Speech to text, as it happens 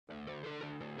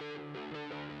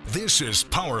This is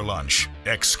Power Lunch,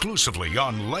 exclusively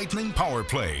on Lightning Power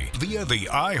Play via the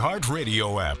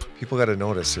iHeartRadio app. People got to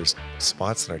notice there's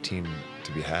spots in our team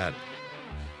to be had.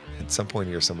 At some point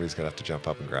here, somebody's going to have to jump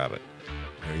up and grab it.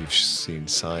 You've seen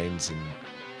signs in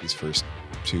these first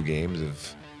 2 games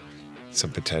of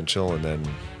some potential and then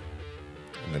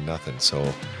nothing.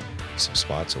 So some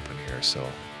spots open here. So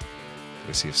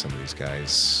we'll see if some of these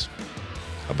guys,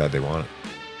 how bad they want it.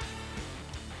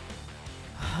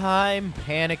 I'm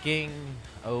panicking.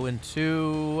 0-2,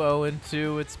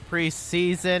 0-2. It's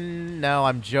preseason. No,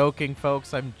 I'm joking,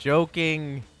 folks. I'm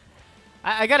joking.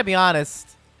 I got to be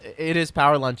honest. It is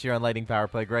Power Lunch here on Lightning Power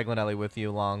Play. Greg Linnelli with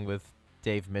you, along with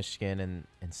Dave Mishkin and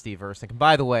Steve Ersick. And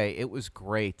by the way, it was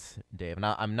great, Dave. And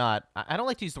I don't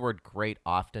like to use the word great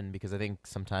often because I think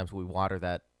sometimes we water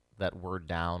that word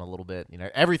down a little bit. You know,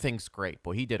 everything's great.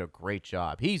 Boy, he did a great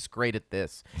job. He's great at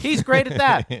this. He's great at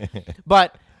that.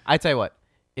 But I tell you what,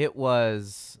 it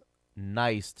was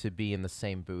nice to be in the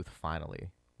same booth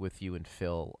finally with you and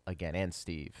Phil again, and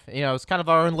Steve. You know, it's kind of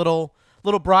our own little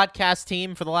broadcast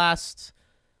team for the last,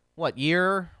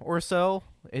 year or so.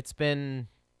 It's been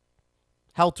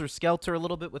helter-skelter a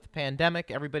little bit with the pandemic.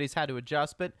 Everybody's had to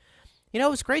adjust. But, you know,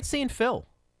 it was great seeing Phil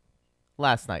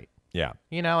last night. Yeah.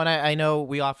 You know, and I know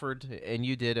we offered, and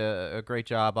you did a great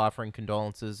job offering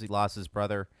condolences. He lost his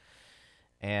brother.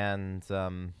 And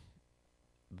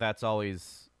that's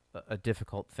always a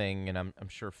difficult thing, and I'm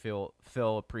sure Phil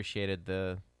appreciated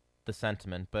the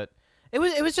sentiment. But it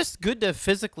was just good to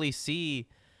physically see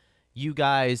you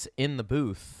guys in the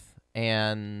booth.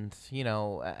 And, you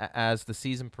know, as the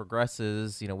season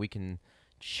progresses, you know, we can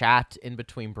chat in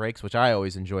between breaks, which I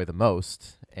always enjoy the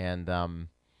most, and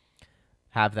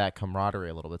have that camaraderie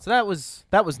a little bit. So that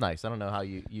was nice. I don't know how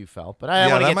you felt, but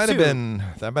that might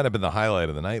have been the highlight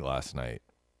of the night last night.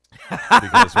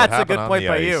 Because what happened on the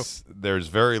ice, there's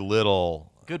very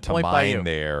little to mine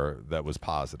there that was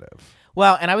positive.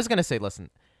 Well, and I was going to say, listen,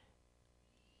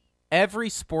 every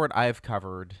sport I've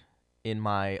covered in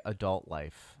my adult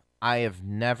life, I have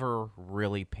never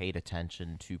really paid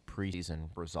attention to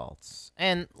preseason results.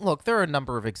 And look, there are a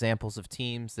number of examples of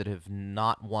teams that have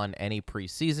not won any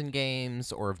preseason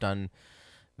games or have done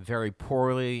very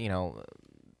poorly. You know,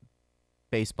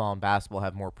 baseball and basketball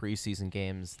have more preseason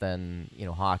games than, you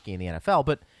know, hockey and the NFL.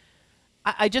 But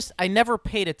I never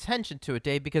paid attention to it,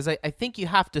 Dave, because I think you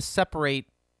have to separate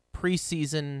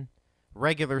preseason,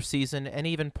 regular season, and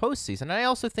even postseason. And I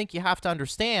also think you have to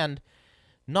understand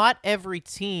not every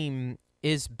team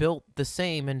is built the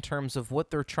same in terms of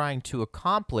what they're trying to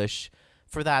accomplish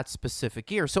for that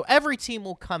specific year. So every team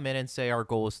will come in and say our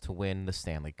goal is to win the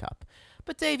Stanley Cup.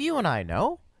 But Dave, you and I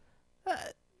know,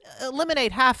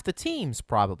 eliminate half the teams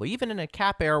probably. Even in a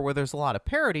cap era where there's a lot of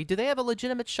parity, do they have a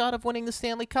legitimate shot of winning the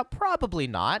Stanley Cup? Probably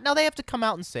not. Now they have to come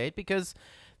out and say it because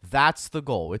that's the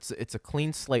goal. It's a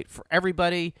clean slate for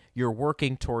everybody. You're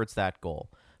working towards that goal.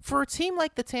 For a team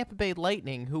like the Tampa Bay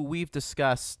Lightning, who we've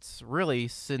discussed really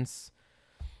since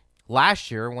last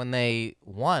year when they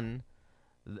won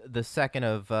the second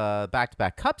of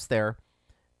back-to-back cups there,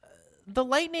 the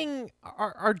Lightning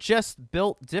are just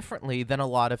built differently than a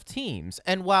lot of teams.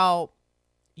 And while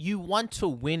you want to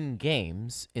win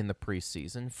games in the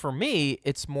preseason, for me,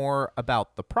 it's more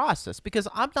about the process because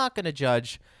I'm not going to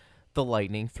judge the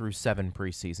Lightning through 7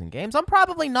 preseason games. I'm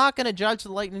probably not going to judge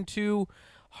the Lightning too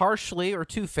harshly or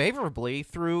too favorably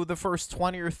through the first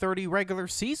 20 or 30 regular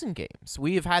season games.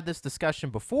 We have had this discussion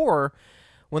before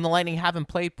when the Lightning haven't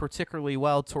played particularly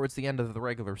well towards the end of the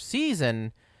regular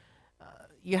season.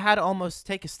 You had to almost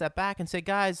take a step back and say,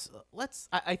 guys,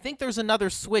 I think there's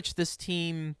another switch this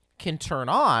team can turn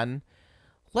on.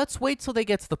 Let's wait till they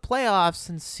get to the playoffs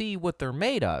and see what they're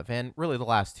made of. And really the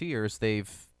last 2 years, they've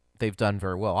done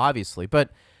very well, obviously.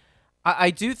 But I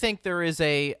do think there is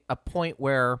a point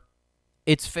where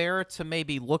it's fair to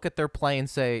maybe look at their play and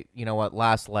say, you know what,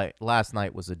 last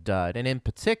night was a dud. And in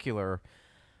particular,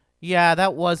 yeah,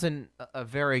 that wasn't a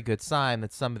very good sign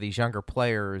that some of these younger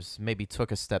players maybe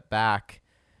took a step back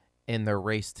in their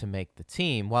race to make the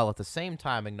team, while at the same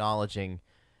time acknowledging,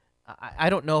 I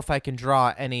don't know if I can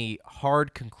draw any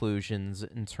hard conclusions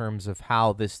in terms of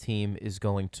how this team is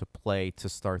going to play to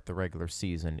start the regular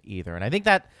season either. And I think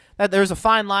that there's a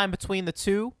fine line between the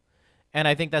two. And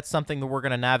I think that's something that we're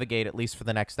going to navigate at least for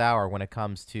the next hour when it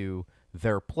comes to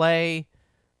their play,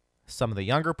 some of the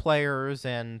younger players,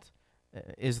 and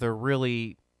is there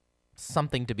really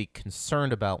something to be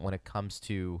concerned about when it comes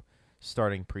to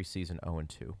starting preseason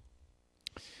 0-2?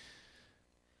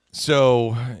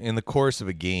 So in the course of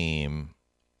a game,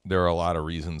 there are a lot of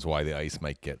reasons why the ice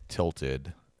might get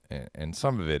tilted, and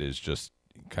some of it is just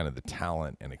kind of the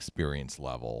talent and experience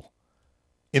level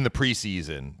in the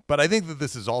preseason, but I think that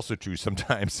this is also true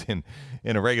sometimes in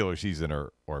a regular season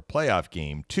or playoff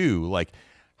game too. Like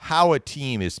how a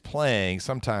team is playing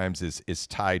sometimes is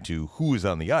tied to who is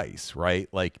on the ice, right?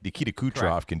 Like Nikita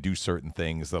Kucherov can do certain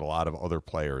things that a lot of other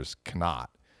players cannot.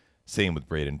 Same with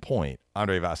Braden Point.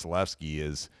 Andrei Vasilevsky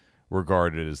is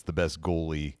regarded as the best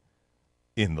goalie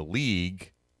in the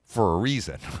league for a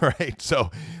reason, right?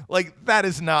 So like that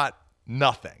is not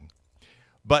nothing.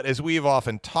 But as we've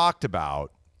often talked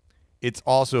about, it's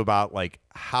also about like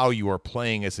how you are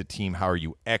playing as a team, how are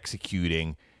you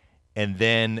executing, and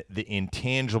then the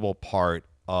intangible part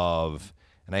of,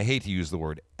 and I hate to use the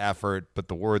word effort, but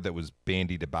the word that was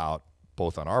bandied about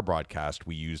both on our broadcast,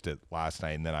 we used it last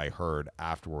night, and then I heard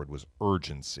afterward, was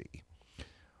urgency.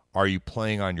 Are you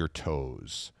playing on your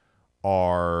toes?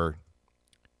 Are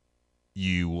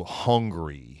you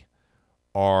hungry?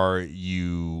 Are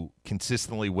you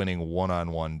consistently winning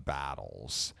one-on-one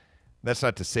battles? That's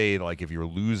not to say like if you're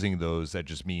losing those, that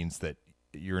just means that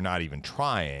you're not even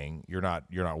trying. You're not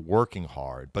working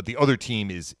hard. But the other team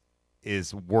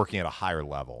is working at a higher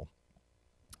level.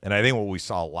 And I think what we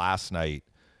saw last night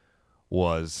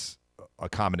was a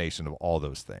combination of all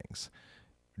those things.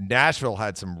 Nashville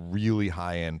had some really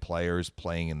high-end players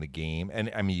playing in the game.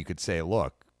 And, I mean, you could say,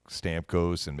 look,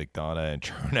 Stamkos and McDonough and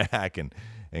Chernak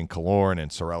and Killorn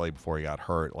and Cirelli before he got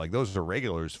hurt, like those are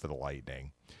regulars for the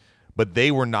Lightning. But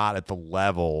they were not at the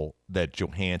level that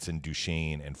Johansson,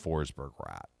 Duchesne, and Forsberg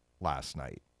were at last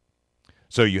night.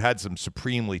 So you had some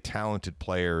supremely talented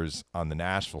players on the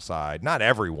Nashville side. Not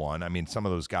everyone. I mean, some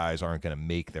of those guys aren't going to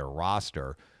make their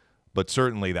roster. But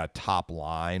certainly that top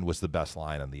line was the best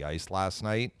line on the ice last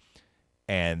night.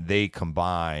 And they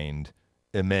combined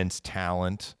immense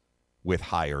talent with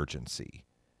high urgency.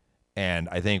 And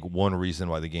I think one reason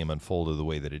why the game unfolded the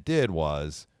way that it did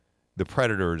was the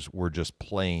Predators were just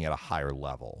playing at a higher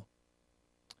level.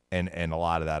 And a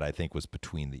lot of that, I think, was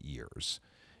between the ears.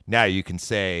 Now, you can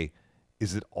say,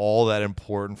 is it all that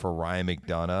important for Ryan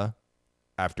McDonough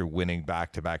after winning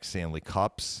back-to-back Stanley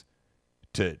Cups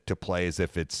to play as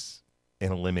if it's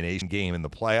an elimination game in the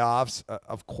playoffs?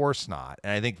 Of course not.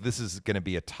 And I think this is going to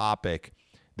be a topic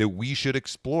that we should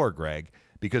explore, Greg,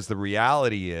 because the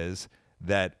reality is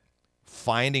that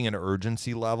finding an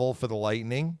urgency level for the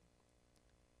Lightning,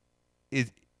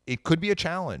 it could be a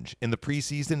challenge in the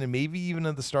preseason and maybe even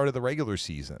at the start of the regular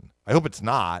season. I hope it's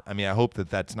not. I mean, I hope that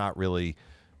that's not really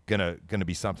gonna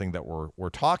be something that we're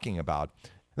talking about.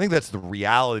 I think that's the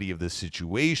reality of this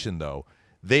situation, though.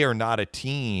 They are not a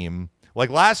team like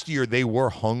last year. They were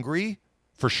hungry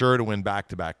for sure to win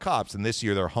back-to-back cups, and this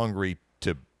year they're hungry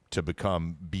to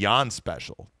become beyond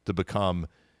special, to become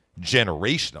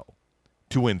generational,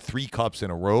 to win 3 cups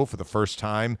in a row for the first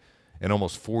time in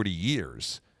almost 40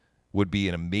 years. Would be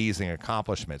an amazing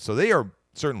accomplishment. So they are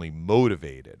certainly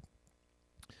motivated.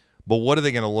 But what are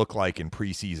they going to look like in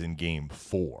preseason game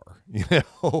 4? You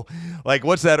know, like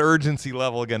what's that urgency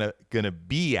level going to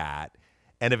be at?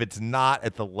 And if it's not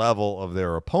at the level of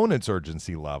their opponent's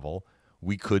urgency level,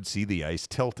 we could see the ice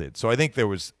tilted. So I think there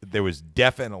was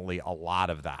definitely a lot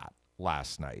of that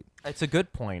last night. It's a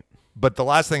good point. But the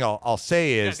last thing I'll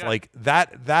say is like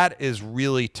that is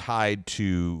really tied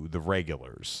to the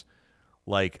regulars.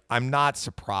 Like, I'm not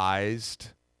surprised.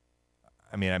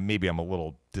 I mean, maybe I'm a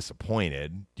little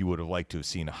disappointed. You would have liked to have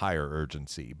seen a higher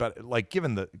urgency. But, like,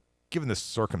 given the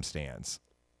circumstance,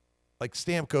 like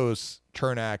Stamkos,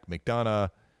 Chernak,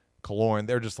 McDonough, Killorn,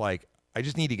 they're just like, I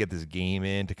just need to get this game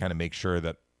in to kind of make sure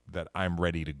that I'm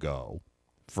ready to go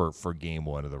for game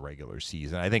 1 of the regular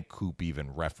season. I think Coop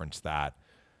even referenced that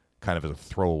kind of as a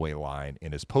throwaway line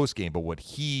in his postgame. But what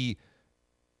he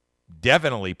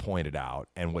definitely pointed out,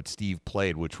 and what Steve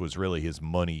played, which was really his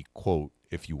money quote,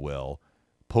 if you will,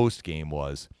 post-game,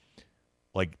 was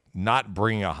like not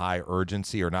bringing a high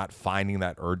urgency or not finding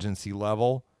that urgency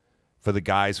level for the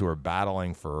guys who are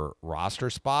battling for roster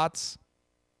spots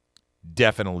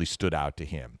definitely stood out to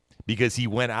him because he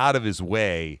went out of his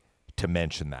way to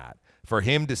mention that. For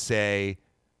him to say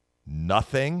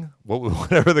nothing,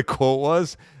 whatever the quote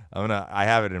was, I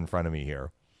have it in front of me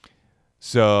here.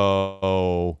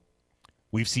 So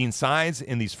we've seen signs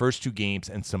in these first 2 games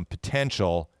and some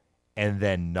potential, and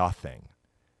then nothing.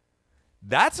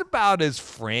 That's about as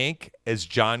frank as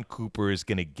John Cooper is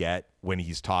going to get when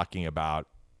he's talking about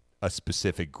a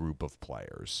specific group of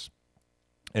players.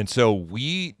 And so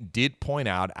we did point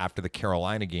out after the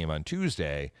Carolina game on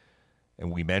Tuesday,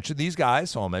 and we mentioned these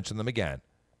guys, so I'll mention them again.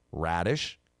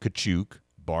 Radish, Kachuk,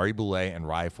 Barré-Boulet, and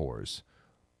Ryfors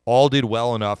all did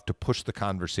well enough to push the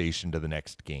conversation to the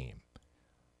next game.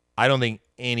 I don't think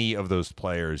any of those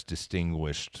players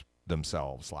distinguished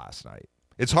themselves last night.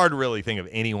 It's hard to really think of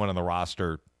anyone on the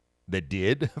roster that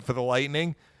did for the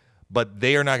Lightning, but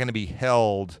they are not going to be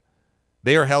held.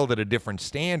 They are held at a different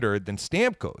standard than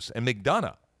Stamkos and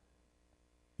McDonough.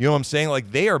 You know what I'm saying?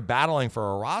 Like, they are battling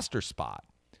for a roster spot.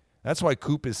 That's why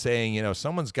Coop is saying,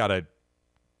 someone's got to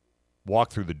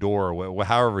walk through the door, or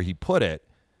however he put it.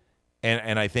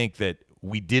 And I think that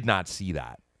we did not see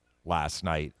that last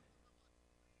night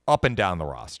up and down the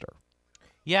roster.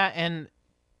 Yeah, and,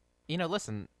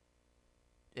 listen,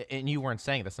 and you weren't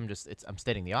saying this, I'm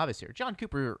stating the obvious here. John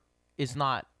Cooper is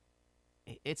not,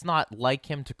 it's not like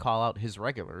him to call out his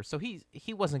regulars, so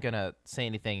he wasn't going to say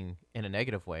anything in a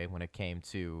negative way when it came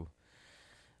to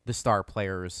the star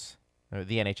players, or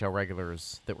the NHL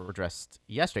regulars that were addressed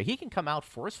yesterday. He can come out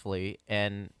forcefully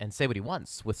and say what he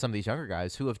wants with some of these younger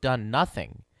guys who have done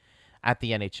nothing at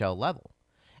the NHL level.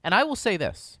 And I will say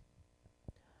this.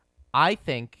 I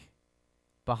think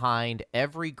behind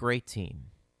every great team,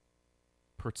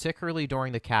 particularly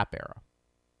during the Cap era,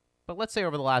 but let's say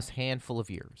over the last handful of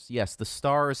years, yes, the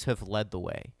Stars have led the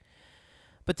way.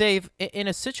 But Dave, in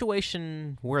a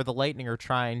situation where the Lightning are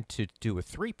trying to do a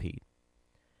three-peat,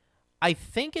 I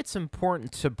think it's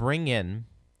important to bring in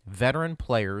veteran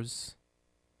players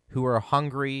who are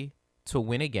hungry to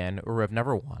win again or have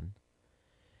never won,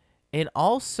 and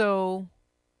also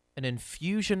an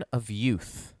infusion of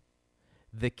youth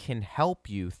that can help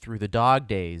you through the dog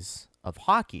days of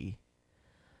hockey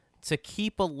to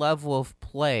keep a level of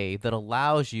play that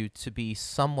allows you to be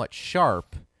somewhat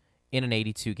sharp in an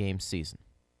 82-game season.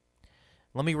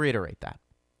 Let me reiterate that.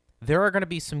 There are going to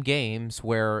be some games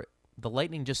where the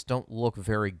Lightning just don't look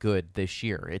very good this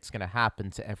year. It's going to happen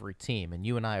to every team, and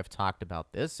you and I have talked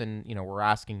about this, and we're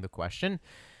asking the question,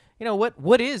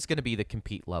 what is going to be the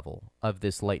compete level of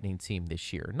this Lightning team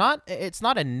this year? It's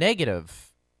not a negative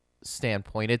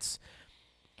standpoint. It's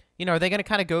are they going to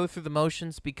kind of go through the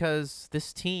motions because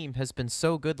this team has been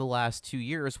so good the last 2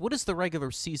 years? What does the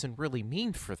regular season really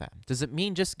mean for them? Does it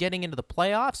mean just getting into the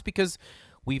playoffs? Because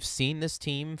we've seen this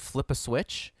team flip a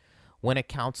switch when it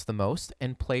counts the most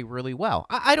and play really well.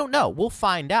 I don't know. We'll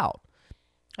find out.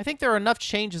 I think there are enough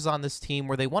changes on this team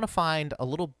where they want to find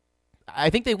I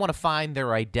think they want to find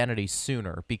their identity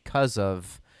sooner because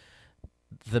of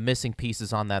the missing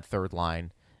pieces on that third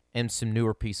line and some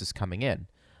newer pieces coming in.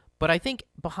 But I think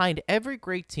behind every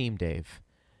great team, Dave,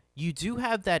 you do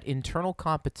have that internal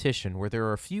competition where there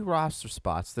are a few roster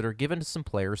spots that are given to some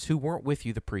players who weren't with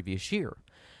you the previous year.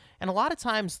 And a lot of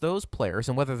times those players,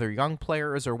 and whether they're young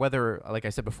players or whether, like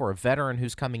I said before, a veteran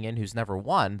who's coming in who's never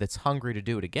won, that's hungry to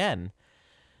do it again,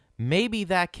 maybe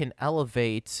that can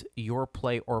elevate your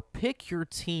play or pick your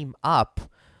team up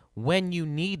when you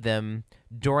need them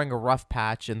during a rough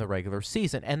patch in the regular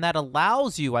season. And that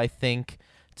allows you, I think,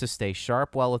 to stay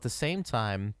sharp while at the same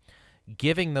time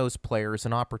giving those players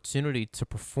an opportunity to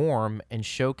perform and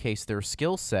showcase their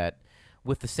skill set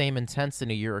with the same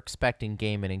intensity you're expecting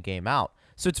game in and game out.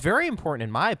 So it's very important,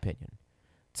 in my opinion,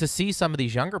 to see some of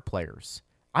these younger players.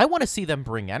 I want to see them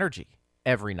bring energy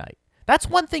every night. That's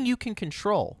one thing you can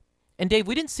control. And Dave,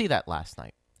 we didn't see that last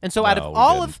night. And so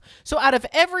out of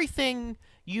everything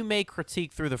you may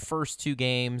critique through the first two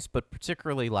games, but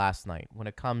particularly last night when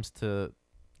it comes to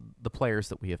the players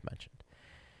that we have mentioned,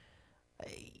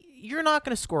 you're not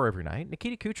going to score every night.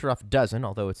 Nikita Kucherov doesn't,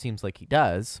 although it seems like he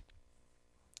does.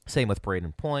 Same with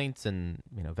Braden Point, and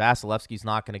Vasilevsky's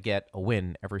not going to get a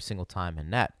win every single time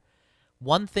in net.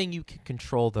 One thing you can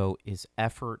control, though, is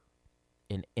effort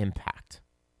and impact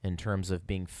in terms of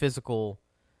being physical,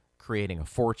 creating a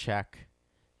forecheck,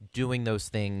 doing those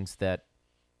things that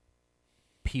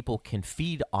people can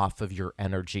feed off of your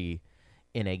energy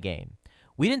in a game.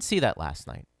 We didn't see that last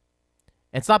night.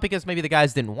 It's not because maybe the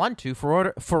guys didn't want to.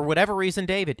 For whatever reason,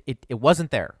 Dave, it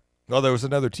wasn't there. Well, there was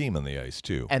another team on the ice,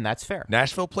 too. And that's fair.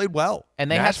 Nashville played well. And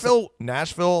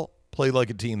Nashville played like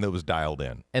a team that was dialed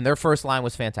in. And their first line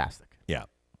was fantastic. Yeah.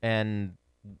 And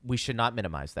we should not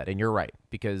minimize that. And you're right,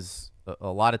 because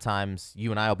a lot of times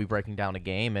you and I will be breaking down a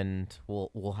game and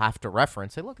we'll have to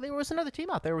reference, say, look, there was another team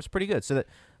out there that was pretty good. So that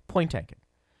point taken.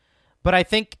 But I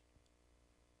think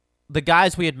the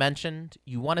guys we had mentioned,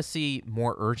 you want to see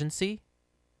more urgency.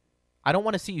 I don't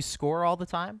want to see you score all the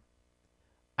time.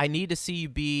 I need to see you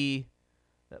be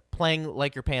playing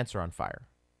like your pants are on fire.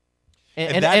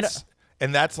 And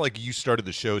that's like you started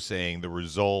the show saying the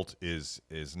result is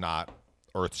not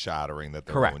earth-shattering that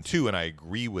they're 0-2, and I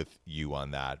agree with you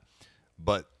on that.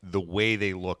 But the way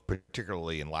they look,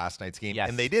 particularly in last night's game, yes.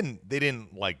 And they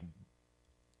didn't like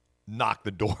knock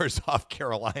the doors off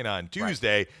Carolina on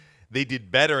Tuesday. Right. They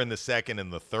did better in the second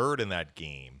and the third in that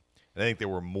game. And I think there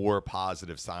were more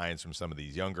positive signs from some of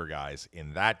these younger guys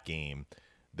in that game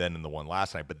than in the one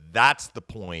last night. But that's the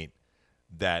point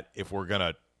that if we're going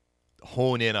to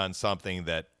hone in on something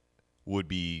that would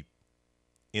be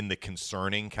in the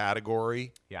concerning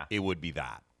category, it would be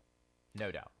that.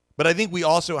 No doubt. But I think we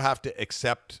also have to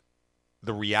accept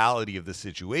the reality of the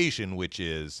situation, which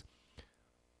is,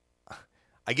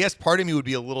 I guess part of me would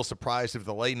be a little surprised if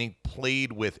the Lightning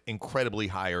played with incredibly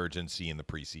high urgency in the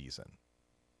preseason.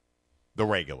 The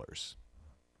regulars.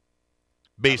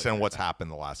 Based on what's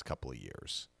happened the last couple of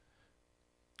years.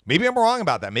 Maybe I'm wrong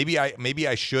about that. Maybe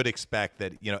I should expect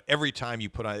that, every time you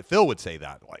put on, Phil would say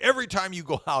that, like every time you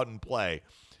go out and play,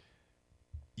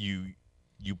 you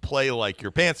play like your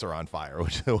pants are on fire,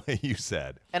 which is the way you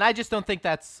said. And I just don't think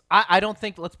that's I don't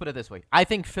think, let's put it this way. I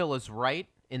think Phil is right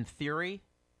in theory.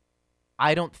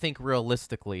 I don't think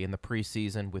realistically in the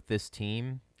preseason with this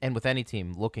team and with any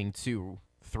team looking to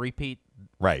three-peat,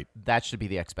 right, that should be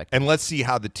the expectation. And let's see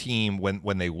how the team,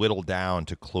 when they whittle down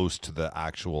to close to the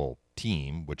actual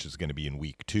team, which is going to be in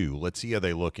week 2, let's see how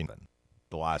they look in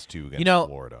the last 2 against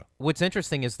Florida. What's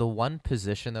interesting is the one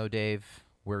position, though, Dave,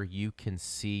 where you can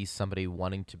see somebody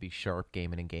wanting to be sharp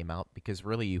game in and game out, because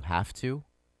really you have to,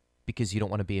 because you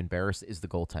don't want to be embarrassed, is the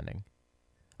goaltending.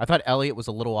 I thought Elliott was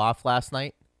a little off last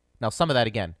night. Now, some of that,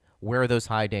 again, where are those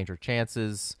high-danger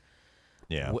chances?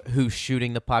 Yeah. Who's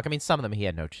shooting the puck? I mean, some of them he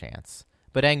had no chance.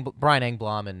 But Brian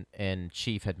Engblom and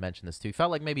Chief had mentioned this, too.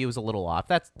 Felt like maybe he was a little off.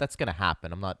 That's going to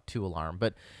happen. I'm not too alarmed.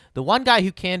 But the one guy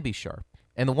who can be sharp,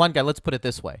 and the one guy, let's put it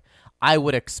this way, I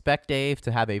would expect Dave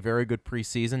to have a very good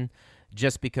preseason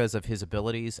just because of his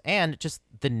abilities and just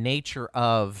the nature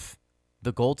of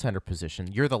the goaltender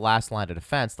position. You're the last line of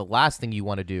defense. The last thing you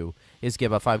want to do is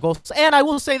give up 5 goals. And I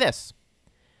will say this.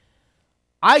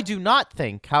 I do not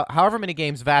think, however many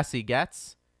games Vasi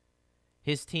gets,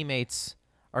 his teammates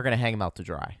are going to hang him out to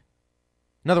dry.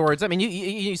 In other words, I mean,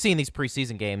 you see in these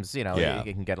preseason games, it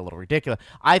can get a little ridiculous.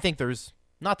 I think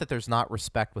not that there's not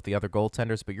respect with the other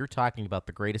goaltenders, but you're talking about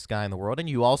the greatest guy in the world, and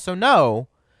you also know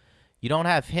you don't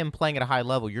have him playing at a high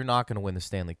level, you're not going to win the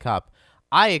Stanley Cup.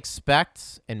 I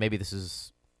expect, and maybe this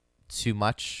is too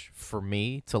much for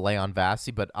me to lay on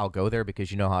Vasi, but I'll go there because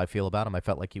you know how I feel about him. I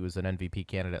felt like he was an MVP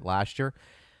candidate last year.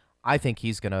 I think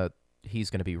he's gonna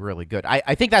be really good.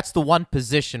 I think that's the one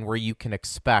position where you can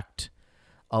expect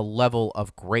a level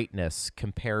of greatness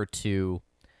compared to,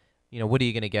 what are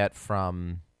you going to get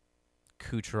from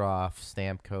Kucherov,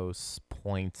 Stamkos,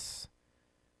 Points,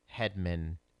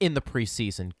 Hedman in the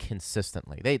preseason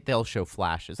consistently. They'll show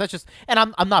flashes. That's just, and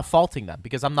I'm not faulting them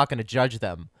because I'm not going to judge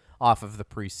them off of the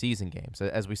preseason games.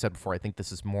 As we said before, I think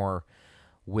this is more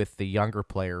with the younger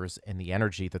players and the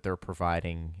energy that they're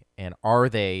providing. And are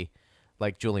they,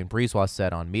 like Julian Breezewa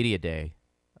said on Media Day,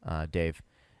 Dave,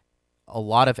 a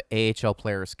lot of AHL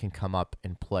players can come up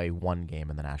and play one game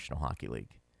in the National Hockey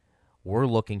League. We're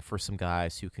looking for some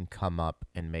guys who can come up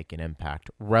and make an impact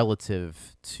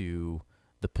relative to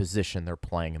the position they're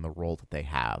playing and the role that they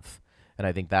have. And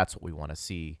I think that's what we want to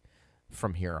see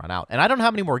from here on out. And I don't know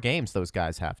how many more games those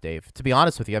guys have, Dave, to be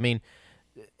honest with you. I mean,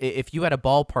 if you had a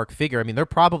ballpark figure, I mean, they're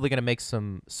probably going to make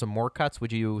some more cuts.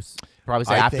 Would you probably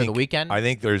say after the weekend? I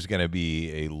think there's going to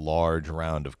be a large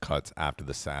round of cuts after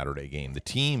the Saturday game. The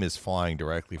team is flying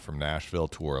directly from Nashville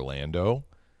to Orlando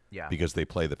because they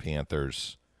play the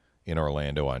Panthers in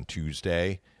Orlando on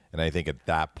Tuesday. And I think at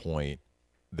that point,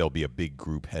 there'll be a big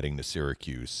group heading to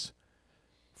Syracuse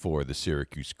for the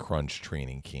Syracuse Crunch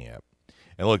training camp.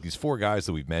 And look, these 4 guys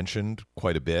that we've mentioned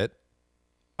quite a bit,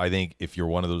 I think if you're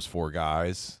one of those 4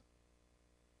 guys,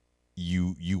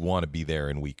 you want to be there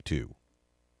in week 2.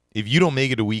 If you don't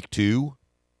make it to week 2,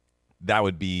 that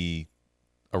would be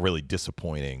a really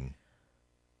disappointing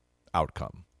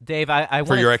outcome. Dave,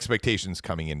 for your expectations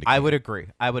coming into camp. I would agree.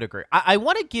 I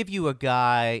want to give you a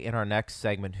guy in our next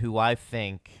segment who I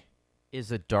think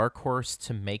is a dark horse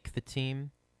to make the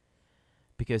team,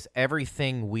 because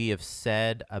everything we have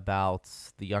said about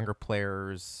the younger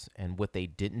players and what they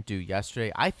didn't do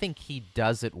yesterday, I think he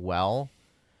does it well,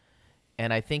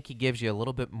 and I think he gives you a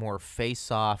little bit more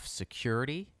face-off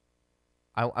security.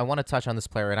 I want to touch on this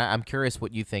player, and I'm curious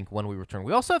what you think when we return.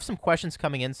 We also have some questions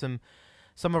coming in.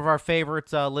 Some of our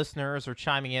favorite listeners are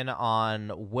chiming in on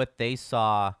what they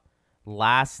saw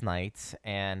last night,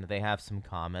 and they have some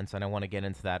comments, and I want to get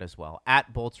into that as well.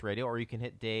 At Bolts Radio, or you can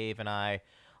hit Dave and I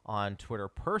on Twitter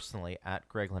personally at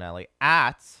Greg Linelli,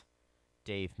 at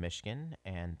Dave Mishkin,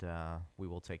 and we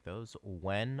will take those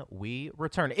when we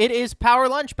return. It is Power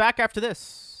Lunch, back after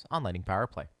this on Lightning Power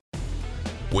Play.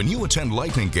 When you attend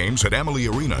Lightning games at Amalie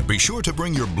Arena, be sure to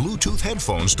bring your Bluetooth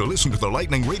headphones to listen to the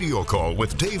Lightning radio call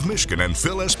with Dave Mishkin and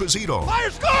Phil Esposito. Fire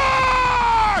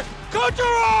score!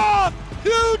 Kucherov!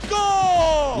 Huge goal!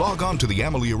 Log on to the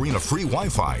Amalie Arena free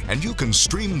Wi-Fi, and you can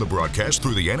stream the broadcast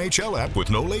through the NHL app with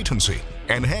no latency.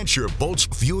 Enhance your Bolts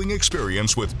viewing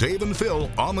experience with Dave and Phil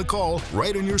on the call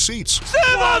right in your seats. Sam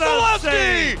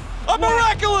Vasilevsky! A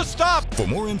miraculous stop! For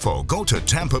more info, go to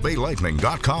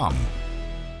TampaBayLightning.com.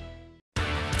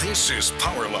 This is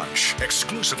Power Lunch,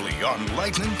 exclusively on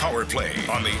Lightning Power Play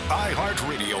on the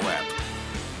iHeartRadio app.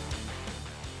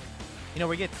 You know,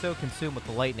 we get so consumed with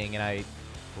the Lightning, and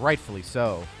rightfully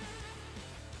so.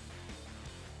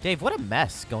 Dave, what a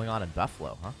mess going on in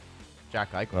Buffalo, huh?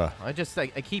 Jack Eichel.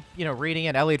 I keep, reading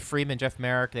it. Elliot Friedman, Jeff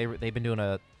Merrick, they've been doing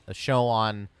a show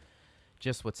on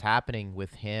just what's happening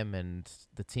with him and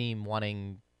the team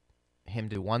wanting him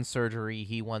to do one surgery.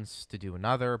 He wants to do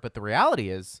another. But the reality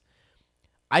is,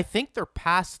 I think they're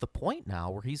past the point now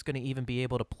where he's going to even be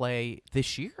able to play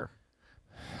this year.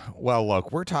 Well,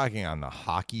 look, we're talking on the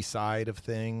hockey side of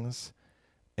things.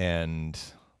 And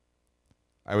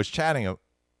I was chatting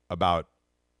about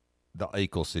the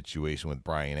Eichel situation with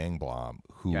Brian Engblom,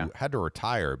 who had to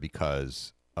retire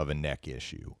because of a neck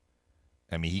issue.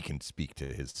 I mean, he can speak to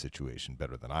his situation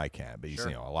better than I can, but he's,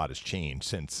 a lot has changed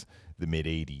since the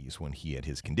mid-'80s when he had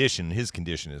his condition. His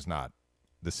condition is not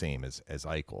the same as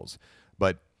Eichel's.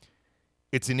 But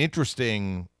it's an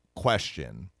interesting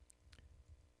question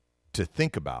to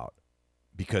think about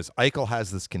because Eichel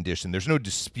has this condition. There's no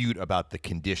dispute about the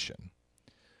condition.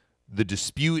 The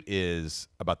dispute is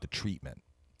about the treatment.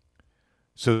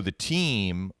 So the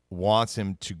team wants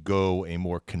him to go a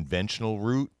more conventional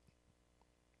route,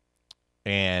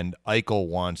 and Eichel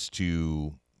wants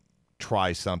to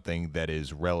try something that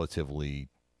is relatively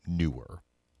newer.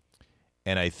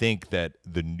 And I think that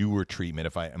the newer treatment,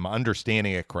 if I am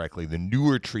understanding it correctly, the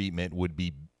newer treatment would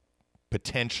be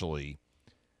potentially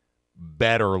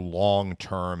better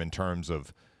long-term in terms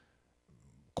of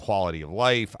quality of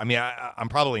life. I mean, I'm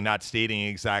probably not stating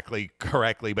exactly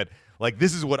correctly, but like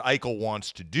this is what Eichel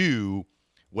wants to do,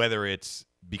 whether it's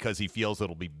because he feels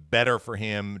it'll be better for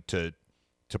him to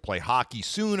play hockey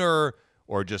sooner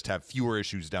or just have fewer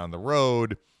issues down the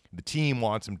road. The team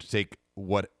wants him to take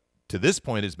what to this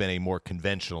point has been a more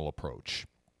conventional approach.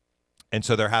 And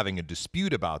so they're having a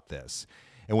dispute about this.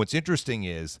 And what's interesting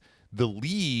is the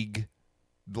league,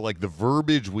 like the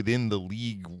verbiage within the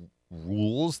league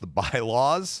rules, the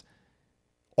bylaws,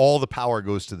 all the power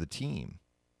goes to the team,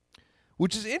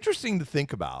 which is interesting to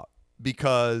think about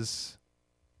because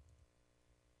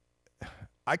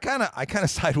I kind of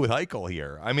side with Eichel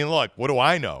here. I mean, look, what do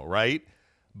I know, right?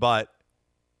 But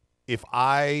if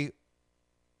I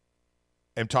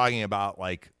am talking about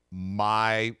like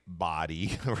my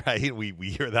body, right? We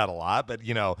hear that a lot, but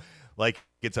like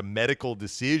it's a medical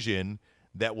decision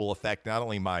that will affect not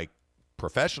only my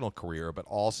professional career, but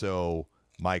also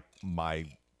my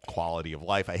quality of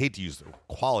life. I hate to use the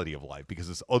quality of life because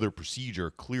this other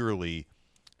procedure clearly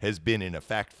has been in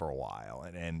effect for a while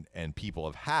and people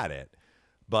have had it.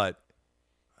 But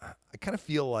I kind of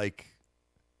feel like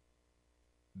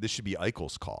this should be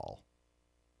Eichel's call.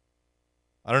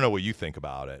 I don't know what you think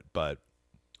about it, but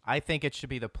I think it should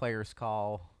be the player's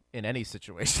call in any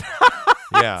situation.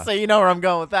 Yeah. So you know where I'm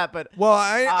going with that, but well,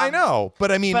 I know,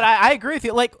 but I mean, but I agree with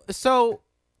you. Like so,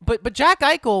 but Jack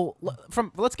Eichel,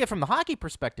 let's get from the hockey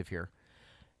perspective here.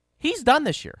 He's done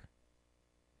this year.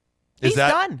 Is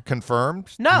that done.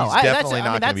 Confirmed? No, he's definitely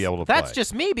not going to be able to play. That's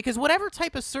just me because whatever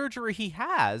type of surgery he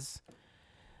has,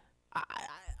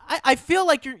 I feel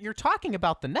like you're talking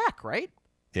about the neck, right?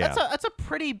 Yeah. That's a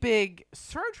pretty big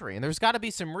surgery, and there's got to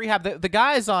be some rehab. The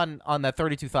guys on that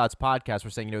 32 Thoughts podcast were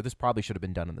saying, this probably should have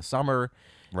been done in the summer.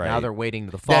 Right. Now they're waiting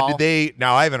to the fall.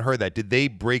 Now I haven't heard that. Did they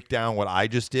break down what I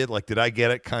just did? Like, did I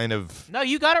get it kind of? No,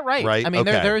 you got it right. Right. I mean,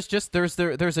 okay.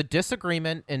 there's a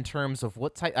disagreement in terms of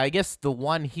what type. I guess the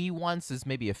one he wants is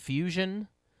maybe a fusion,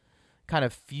 kind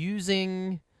of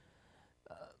fusing.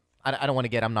 I don't want to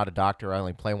get. I'm not a doctor. I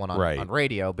only play one on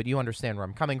radio, but you understand where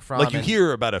I'm coming from. Like you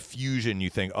hear about a fusion,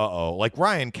 you think, like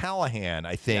Ryan Callahan,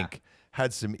 I think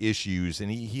had some issues,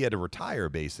 and he had to retire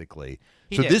basically.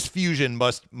 So this fusion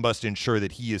must ensure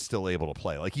that he is still able to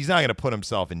play. Like he's not going to put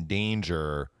himself in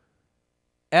danger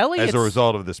as a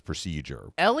result of this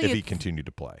procedure if he continued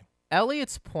to play.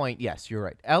 Elliot's point, yes, you're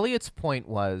right. Elliot's point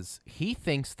was he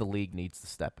thinks the league needs to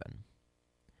step in.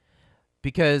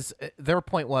 Because their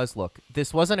point was, look,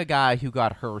 this wasn't a guy who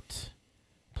got hurt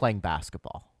playing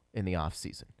basketball in the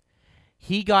offseason.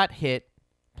 He got hit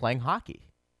playing hockey,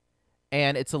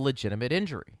 and it's a legitimate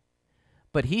injury.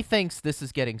 But he thinks this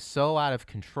is getting so out of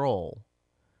control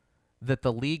that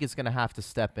the league is going to have to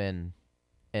step in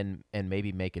and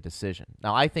maybe make a decision.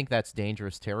 Now, I think that's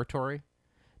dangerous territory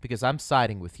because I'm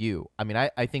siding with you. I mean,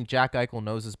 I think Jack Eichel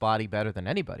knows his body better than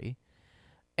anybody.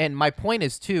 And my point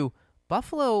is, too,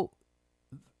 Buffalo,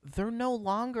 they're no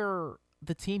longer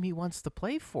the team he wants to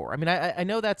play for. I mean, I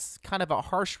know that's kind of a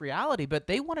harsh reality, but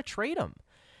they want to trade him.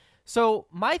 So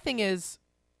my thing is,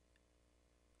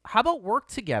 how about work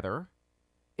together?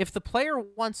 If the player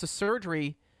wants a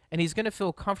surgery and he's going to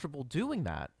feel comfortable doing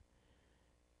that,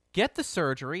 get the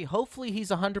surgery. Hopefully he's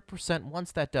 100%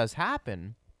 once that does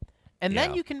happen. And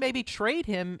then you can maybe trade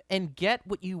him and get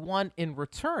what you want in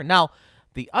return. Now,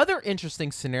 the other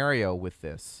interesting scenario with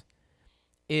this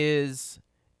is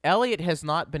Elliott has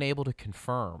not been able to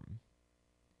confirm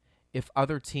if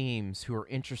other teams who are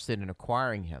interested in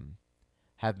acquiring him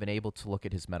have been able to look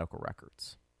at his medical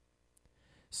records.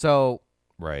 So,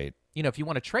 right. If you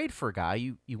want to trade for a guy,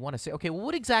 you want to say, okay, well,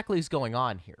 what exactly is going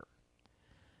on here?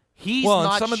 He's well,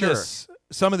 not and sure.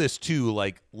 Some of this too,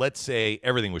 like let's say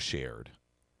everything was shared.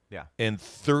 Yeah. And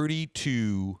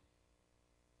 32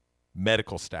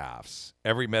 medical staffs,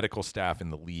 every medical staff in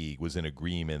the league was in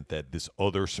agreement that this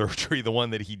other surgery, the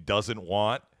one that he doesn't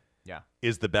want,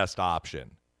 is the best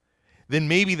option. Then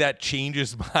maybe that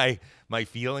changes my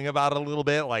feeling about it a little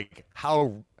bit. Like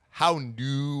how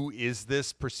new is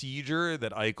this procedure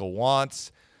that Eichel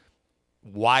wants?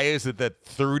 Why is it that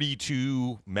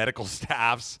 32 medical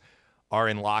staffs are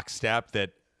in lockstep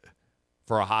that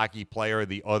for a hockey player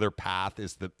the other path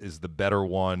is the better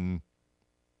one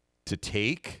to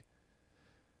take?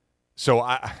 So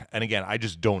I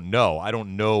just don't know. I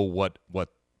don't know what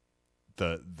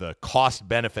the cost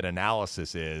benefit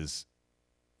analysis is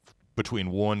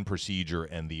between one procedure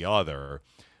and the other.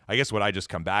 I guess what I just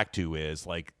come back to is,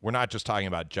 like, we're not just talking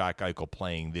about Jack Eichel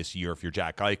playing this year if you're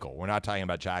Jack Eichel. We're not talking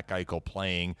about Jack Eichel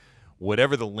playing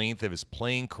whatever the length of his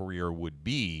playing career would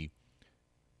be,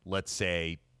 let's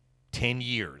say 10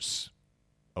 years.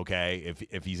 Okay?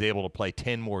 If he's able to play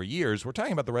 10 more years, we're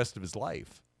talking about the rest of his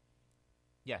life.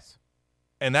 Yes.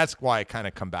 And that's why I kind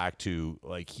of come back to,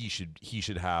 like, he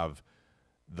should have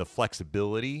the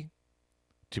flexibility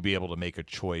to be able to make a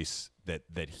choice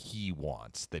that he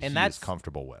wants, that he is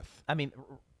comfortable with. I mean,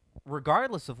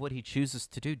 regardless of what he chooses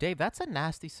to do, Dave, that's a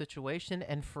nasty situation.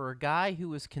 And for a guy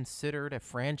who is considered a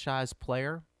franchise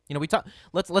player, we talk.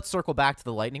 Let's circle back to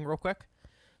the Lightning real quick.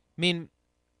 I mean,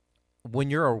 when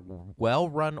you're a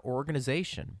well-run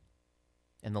organization,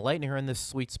 and the Lightning are in this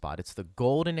sweet spot, it's the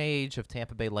golden age of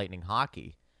Tampa Bay Lightning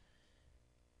hockey.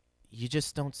 You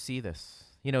just don't see this.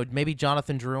 Maybe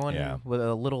Jonathan Drouin with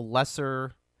a little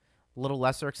lesser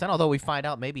extent, although we find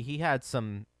out maybe he had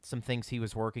some things he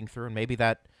was working through, and maybe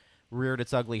that reared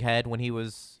its ugly head when he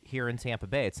was here in Tampa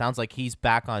Bay. It sounds like he's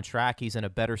back on track. He's in a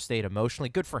better state emotionally.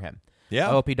 Good for him. Yeah.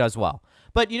 I hope he does well.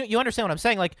 But you understand what I'm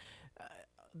saying? Like,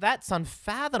 that's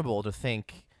unfathomable to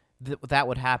think that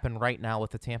would happen right now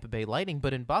with the Tampa Bay Lightning.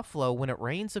 But in Buffalo, when it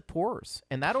rains, it pours.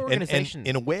 And that organization... And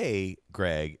in a way,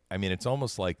 Greg, I mean, it's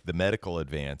almost like the medical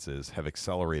advances have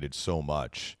accelerated so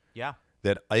much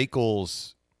that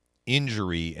Eichel's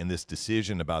injury and this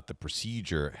decision about the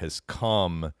procedure has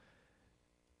come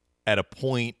at a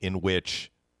point in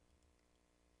which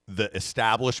the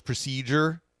established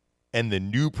procedure and the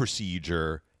new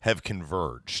procedure have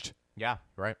converged. Yeah,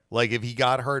 right. Like, if he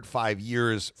got hurt 5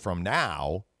 years from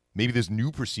now, maybe this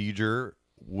new procedure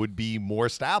would be more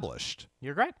established.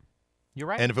 You're right.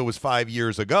 And if it was 5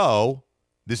 years ago,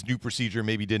 this new procedure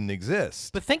maybe didn't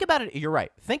exist. But think about it. You're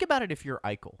right. Think about it if you're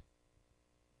Eichel.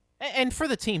 And for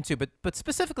the team, too, but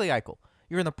specifically Eichel.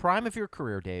 You're in the prime of your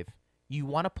career, Dave. You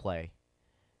want to play.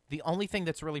 The only thing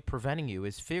that's really preventing you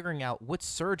is figuring out what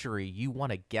surgery you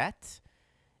want to get,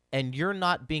 and you're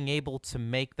not being able to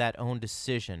make that own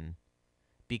decision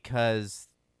because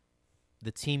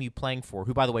the team you're playing for,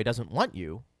 who, by the way, doesn't want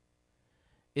you,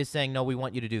 is saying, no, we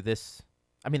want you to do this.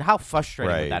 I mean, how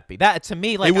frustrating would that be? That, to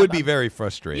me, like, it would be very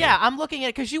frustrating. Yeah, I'm looking at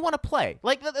it because you want to play.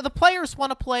 Like, the players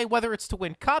want to play, whether it's to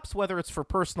win cups, whether it's for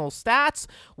personal stats,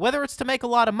 whether it's to make a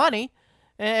lot of money.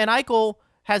 And Eichel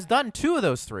has done 2 of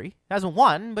those 3. Hasn't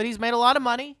won, but he's made a lot of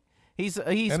money. He's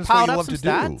piled up some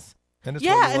stats. And it's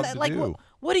what you love to do.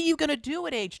 What are you going to do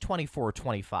at age 24,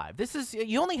 25?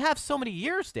 You only have so many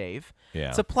years, Dave,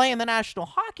 to play in the National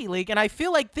Hockey League. And I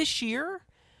feel like this year,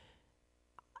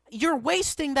 you're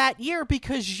wasting that year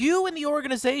because you and the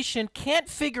organization can't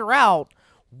figure out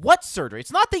what surgery.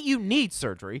 It's not that you need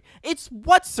surgery. It's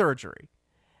what surgery.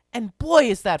 And boy,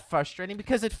 is that frustrating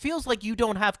because it feels like you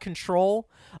don't have control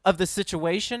of the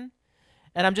situation.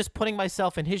 And I'm just putting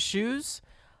myself in his shoes.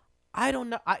 I don't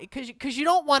know. Because you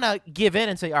don't want to give in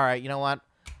and say, all right, you know what?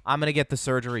 I'm going to get the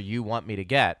surgery you want me to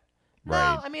get.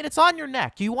 Right. No, I mean, it's on your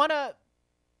neck.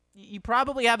 You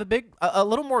probably have a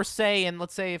little more say in,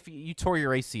 let's say, if you tore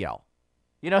your ACL.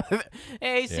 ACL,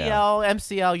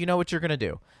 MCL, you know what you're going to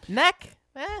do. Neck,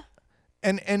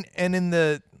 And in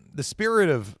the spirit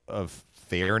of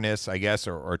fairness, I guess,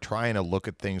 or trying to look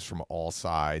at things from all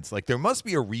sides, like there must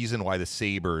be a reason why the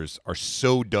Sabres are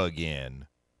so dug in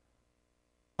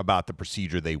about the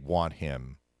procedure they want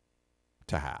him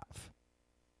to have.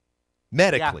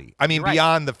 Medically. Yeah, I mean, right.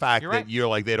 beyond the fact You're that right. you're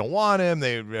like, they don't want him,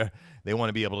 they want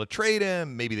to be able to trade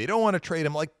him, maybe they don't want to trade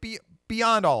him, like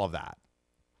beyond all of that.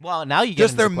 Well, now you get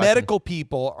Just into their the question. medical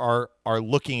people are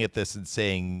looking at this and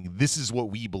saying, this is what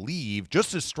we believe,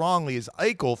 just as strongly as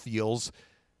Eichel feels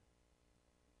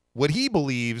what he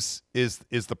believes is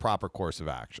the proper course of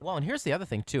action. Well, and here's the other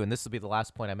thing, too, and this will be the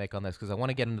last point I make on this because I want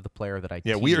to get into the player that I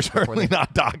Yeah, we are teased before certainly the-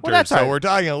 not doctors, Well, that's so all right. we're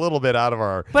talking a little bit out of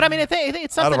our But I mean, I think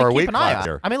it's out of something our to keep weight an eye class on.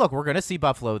 here. I mean, look, we're going to see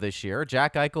Buffalo this year.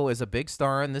 Jack Eichel is a big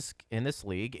star in this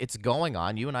league. It's going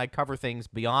on. You and I cover things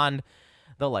beyond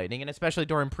the Lightning, and especially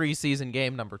during preseason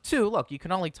game number 2. Look, you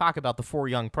can only talk about the 4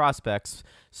 young prospects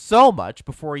so much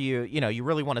before you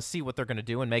really want to see what they're going to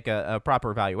do and make a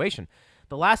proper evaluation.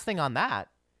 The last thing on that,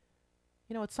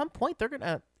 at some point they're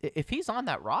gonna, if he's on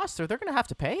that roster, they're gonna have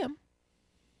to pay him.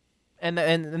 And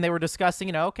they were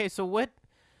discussing, okay, so what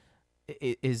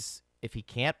is if he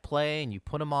can't play and you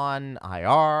put him on IR,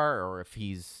 or if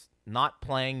he's not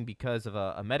playing because of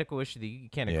a medical issue that you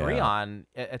can't agree Yeah. on,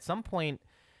 at some point,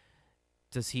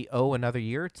 does he owe another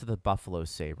year to the Buffalo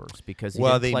Sabres because he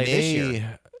Well, didn't they play this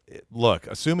year? may look,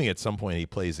 assuming at some point he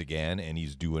plays again and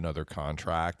he's due another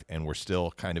contract, and we're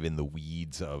still kind of in the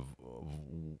weeds of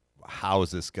how is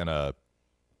this going to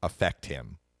affect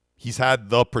him. He's had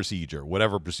the procedure,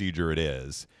 whatever procedure it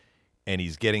is, and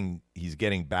he's getting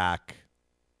back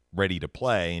ready to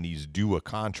play, and he's due a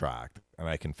contract. And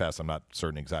I confess I'm not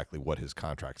certain exactly what his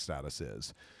contract status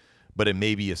is, but it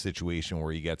may be a situation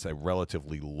where he gets a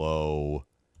relatively low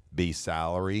base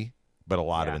salary, but a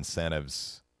lot of Yeah.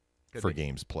 incentives Could for be.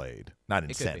 games played. Not could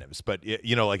be. incentives, but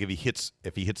like if he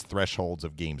hits thresholds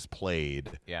of games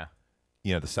played, Yeah.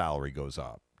 the salary goes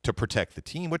up to protect the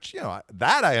team, which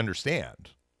that I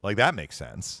understand. Like that makes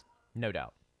sense. No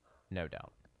doubt. No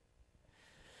doubt.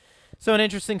 So an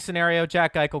interesting scenario.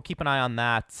 Jack Eichel, keep an eye on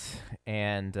that.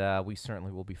 And we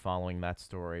certainly will be following that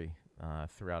story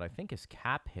throughout. I think his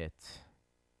cap hit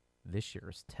this year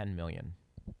is $10 million.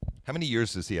 How many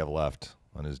years does he have left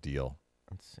on his deal?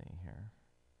 Let's see here.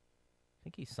 I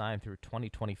think he signed through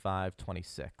 2025,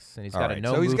 26. And he's All got right, a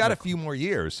no so he's got a movement- few more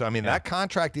years. So I mean, Yeah. that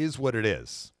contract is what it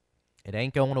is. It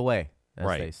ain't going away, as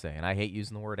Right. they say. And I hate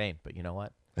using the word ain't, but you know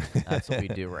what? That's what we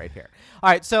do right here. All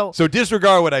right, so So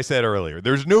disregard what I said earlier.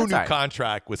 There's no That's new all right.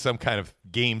 contract with some kind of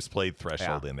games played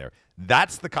threshold in there.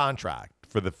 That's the contract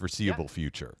for the foreseeable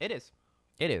future. it is.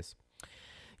 It is.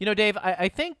 Dave, I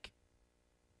think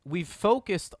we've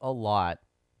focused a lot,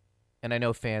 and I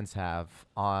know fans have,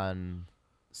 on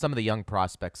some of the young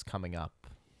prospects coming up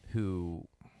who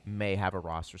may have a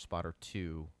roster spot or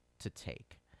two to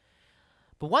take.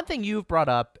 But one thing you've brought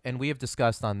up, and we have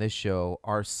discussed on this show,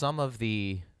 are some of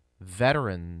the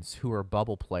veterans who are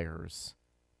bubble players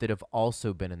that have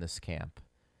also been in this camp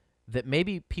that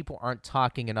maybe people aren't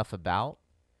talking enough about.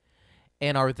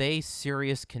 And are they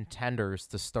serious contenders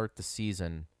to start the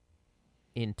season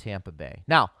in Tampa Bay?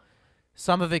 Now,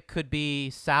 some of it could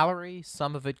be salary.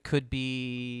 Some of it could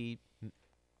be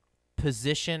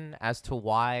position as to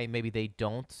why maybe they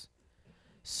don't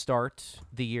start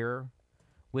the year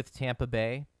with Tampa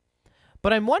Bay.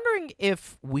 But I'm wondering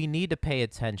if we need to pay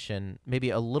attention,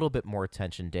 maybe a little bit more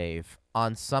attention, Dave,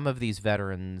 on some of these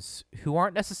veterans who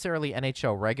aren't necessarily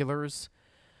NHL regulars,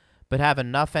 but have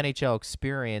enough NHL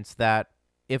experience that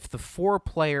if the 4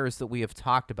 players that we have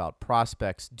talked about,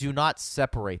 prospects, do not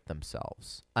separate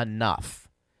themselves enough,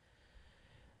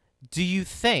 do you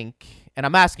think, and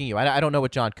I'm asking you, I don't know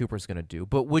what John Cooper's going to do,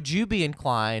 but would you be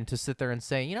inclined to sit there and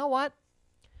say, you know what?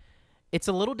 It's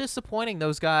a little disappointing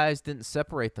those guys didn't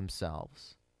separate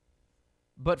themselves.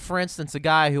 But for instance, a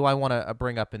guy who I want to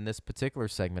bring up in this particular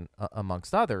segment,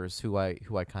 amongst others, who I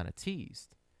kind of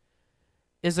teased,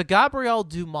 is a Gabriel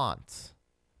Dumont.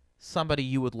 Somebody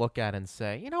you would look at and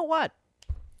say, you know what?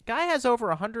 Guy has over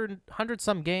 100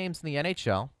 some games in the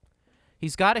NHL.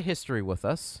 He's got a history with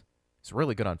us. He's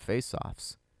really good on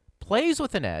faceoffs. Plays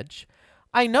with an edge.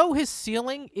 I know his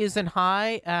ceiling isn't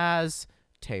high as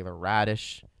Taylor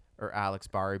Radish or Alex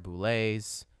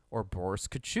Barré-Boulet or Boris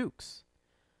Kachuk's.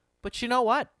 But you know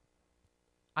what?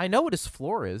 I know what his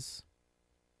floor is.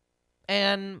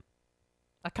 And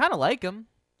I kind of like him.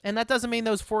 And that doesn't mean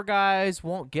those 4 guys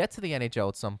won't get to the NHL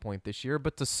at some point this year.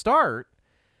 But to start,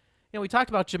 we talked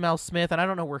about Jamel Smith, and I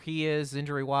don't know where he is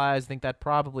injury-wise. I think that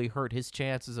probably hurt his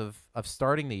chances of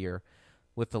starting the year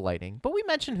with the Lightning. But we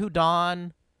mentioned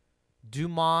Hudon,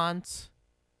 Dumont,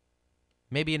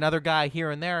 maybe another guy here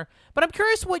and there. But I'm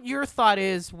curious what your thought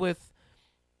is with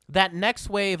that next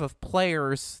wave of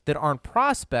players that aren't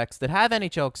prospects that have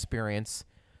NHL experience.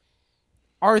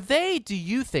 Are they, do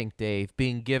you think, Dave,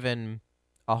 being given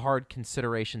a hard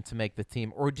consideration to make the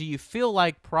team? Or do you feel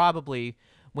like probably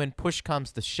when push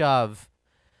comes to shove,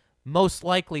 most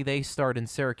likely they start in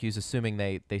Syracuse, assuming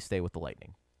they stay with the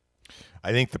Lightning?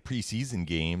 I think the preseason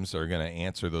games are going to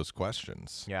answer those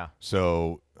questions. Yeah.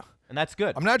 So, and that's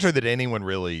good. I'm not sure that anyone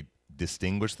really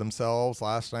distinguished themselves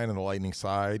last night on the Lightning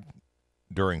side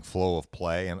during flow of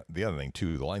play. And the other thing,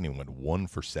 too, the Lightning went 1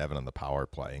 for 7 on the power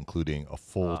play, including a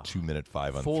full 2-minute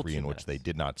 5-on-3 in which they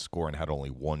did not score and had only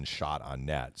one shot on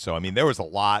net. So, I mean, there was a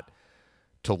lot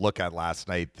to look at last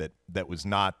night that was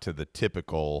not to the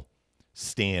typical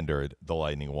standard the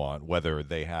Lightning want, whether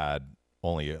they had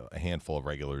only a handful of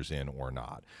regulars in or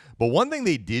not. But one thing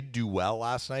they did do well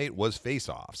last night was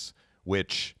faceoffs,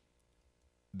 which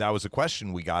that was a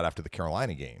question we got after the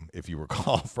Carolina game, if you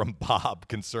recall, from Bob,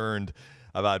 concerned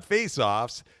about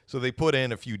faceoffs. So they put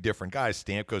in a few different guys.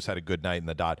 Stamkos had a good night in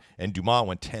the dot, and Dumont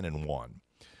went 10-1.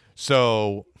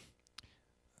 So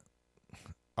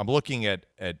I'm looking at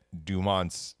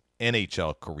Dumont's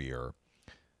NHL career.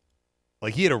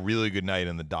 Like, he had a really good night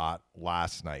in the dot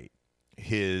last night.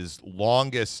 His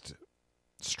longest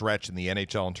stretch in the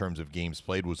NHL in terms of games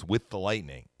played was with the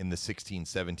Lightning in the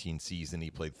 16-17 season.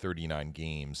 He played 39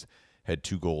 games, had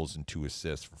 2 goals and 2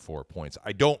 assists for 4 points.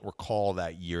 I don't recall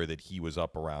that year that he was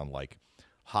up around like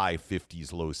high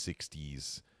 50s, low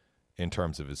 60s in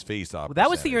terms of his faceoff. Well, that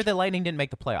was the year that Lightning didn't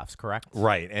make the playoffs, correct?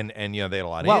 Right, and you know, they had a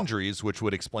lot of injuries, which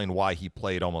would explain why he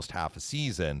played almost half a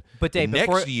season. But Dave,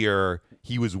 next year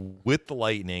he was with the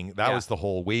Lightning. That was the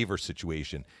whole waiver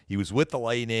situation. He was with the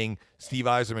Lightning. Steve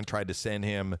Yzerman tried to send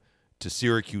him to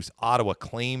Syracuse. Ottawa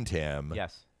claimed him.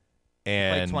 Yes.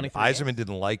 And Yzerman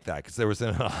didn't like that because there was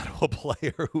an Ottawa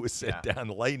player who was sent down.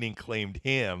 The Lightning claimed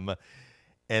him.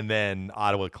 And then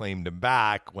Ottawa claimed him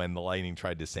back when the Lightning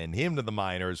tried to send him to the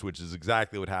minors, which is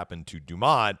exactly what happened to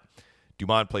Dumont.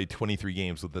 Dumont played 23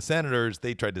 games with the Senators.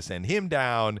 They tried to send him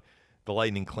down. The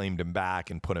Lightning claimed him back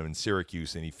and put him in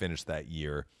Syracuse, and he finished that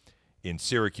year in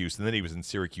Syracuse. And then he was in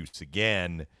Syracuse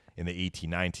again in the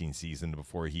 18-19 season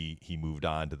before he moved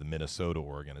on to the Minnesota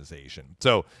organization.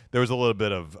 So there was a little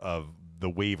bit of the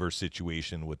waiver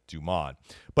situation with Dumont.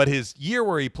 But his year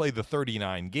where he played the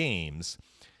 39 games –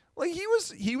 like,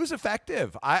 he was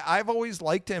effective. I've always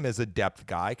liked him as a depth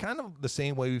guy, kind of the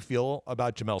same way we feel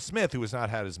about Jamel Smith, who has not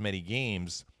had as many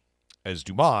games as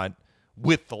Dumont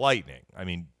with the Lightning. I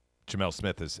mean, Jamel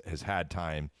Smith has had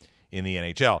time in the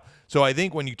NHL. So I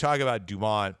think when you talk about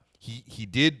Dumont, he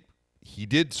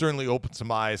did certainly open some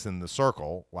eyes in the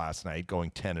circle last night,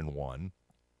 going 10-1.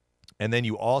 And then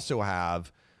you also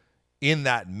have in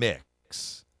that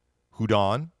mix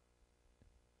Hudon,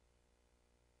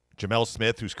 Jamel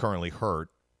Smith, who's currently hurt,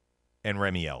 and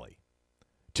Remi Elie.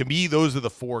 To me, those are the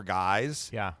 4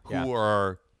 guys who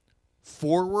are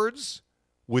forwards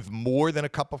with more than a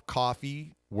cup of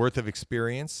coffee worth of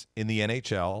experience in the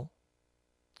NHL,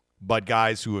 but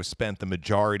guys who have spent the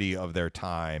majority of their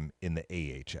time in the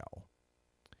AHL.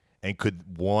 And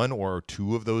could 1 or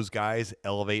 2 of those guys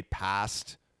elevate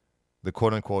past the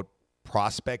quote-unquote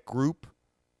prospect group?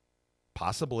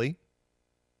 Possibly.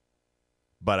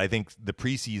 But I think the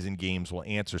preseason games will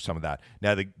answer some of that.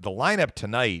 Now, the lineup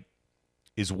tonight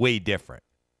is way different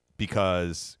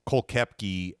because Cole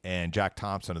Koepke and Jack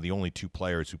Thompson are the only 2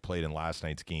 players who played in last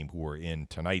night's game who were in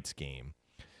tonight's game.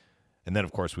 And then,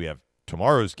 of course, we have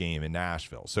tomorrow's game in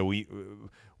Nashville. So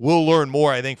we'll learn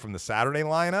more, I think, from the Saturday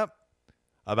lineup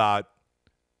about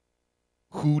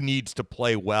who needs to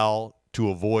play well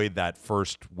to avoid that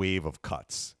first wave of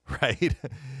cuts, right?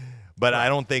 But I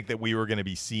don't think that we were going to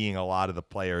be seeing a lot of the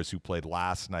players who played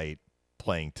last night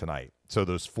playing tonight. So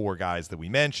those 4 guys that we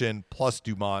mentioned, plus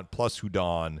Dumont, plus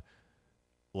Hudon,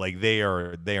 like they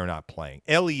are not playing.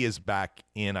 Elie is back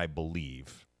in, I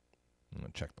believe. I'm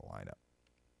going to check the lineup.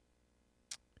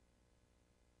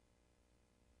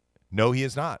 No, he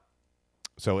is not.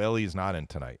 So Elie is not in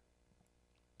tonight.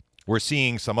 We're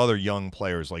seeing some other young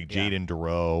players like Jaden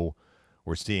Dureau.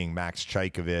 We're seeing Max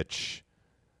Chaykovich.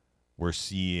 We're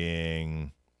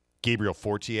seeing Gabriel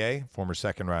Fortier, former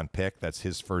second-round pick. That's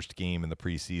his first game in the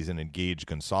preseason, and Gage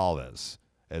Gonsalves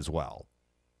as well.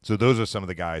 So those are some of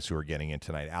the guys who are getting in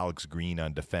tonight. Alex Green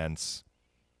on defense.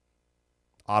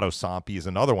 Otto Sampi is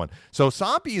another one. So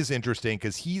Sampi is interesting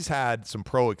because he's had some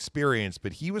pro experience,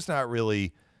 but he was not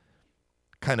really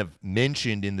kind of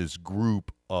mentioned in this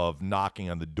group of knocking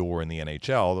on the door in the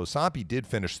NHL, although Sampi did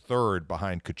finish 3rd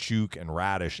behind Tkachuk and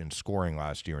Radish in scoring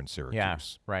last year in Syracuse. Yeah,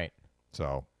 right.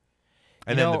 So,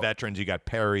 And then the veterans, you got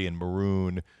Perry and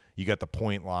Maroon. You got the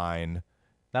point line.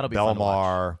 That'll be fun to watch.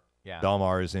 Belmar. Yeah.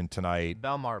 Belmar is in tonight.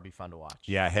 Belmar would be fun to watch.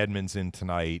 Yeah, Hedman's in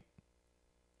tonight.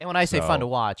 And when I say fun to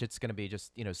watch, it's going to be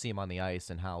just, see him on the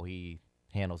ice and how he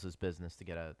handles his business to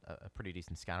get a pretty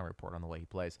decent scouting report on the way he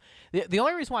plays. The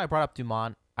only reason why I brought up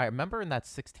Dumont, I remember in that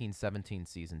 16-17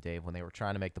 season, Dave, when they were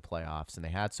trying to make the playoffs and they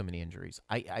had so many injuries.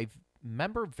 I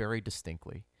remember very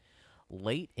distinctly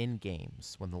late in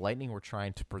games when the Lightning were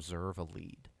trying to preserve a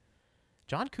lead.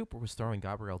 John Cooper was throwing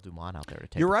Gabriel Dumont out there to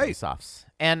take the faceoffs.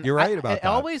 And you're right about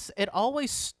that. It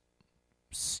always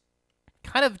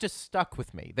kind of just stuck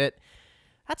with me that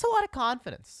that's a lot of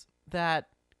confidence that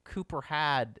Cooper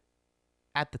had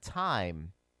at the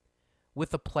time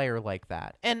with a player like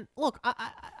that. And look,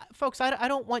 folks, I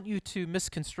don't want you to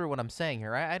misconstrue what I'm saying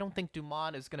here. I don't think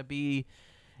Dumont is going to be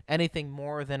anything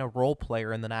more than a role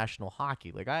player in the National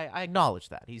Hockey League. I acknowledge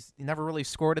that. He never really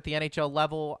scored at the NHL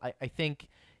level. I think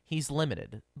he's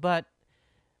limited. But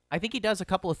I think he does a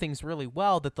couple of things really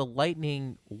well that the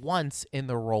Lightning wants in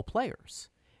their role players,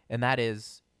 and that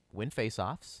is win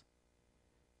faceoffs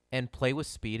and play with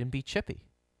speed and be chippy.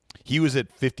 He was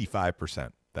at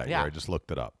 55% that year. I just looked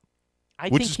it up.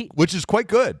 Which is quite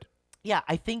good. Yeah,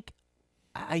 I think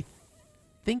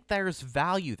there's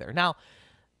value there. Now,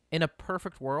 in a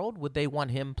perfect world, would they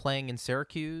want him playing in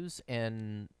Syracuse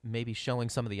and maybe showing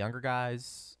some of the younger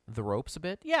guys the ropes a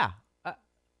bit? Yeah,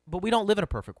 but we don't live in a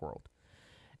perfect world.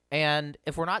 And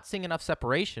if we're not seeing enough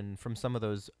separation from some of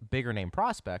those bigger name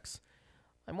prospects,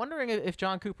 I'm wondering if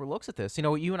John Cooper looks at this.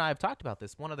 You and I have talked about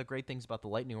this. One of the great things about the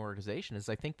Lightning organization is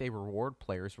I think they reward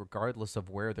players regardless of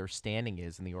where their standing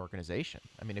is in the organization.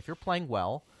 I mean, if you're playing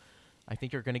well, I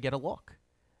think you're going to get a look.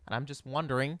 And I'm just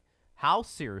wondering how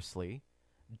seriously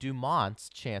Dumont's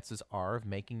chances are of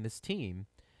making this team.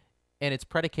 And it's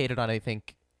predicated on, I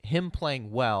think, him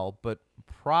playing well, but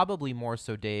probably more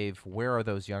so, Dave, where are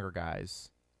those younger guys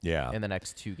in the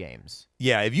next 2 games?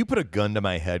 Yeah, if you put a gun to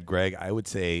my head, Greg, I would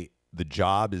say the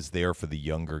job is there for the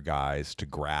younger guys to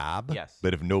grab. Yes.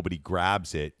 But if nobody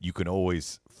grabs it, you can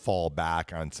always fall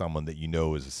back on someone that you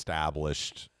know is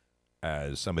established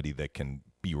as somebody that can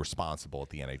be responsible at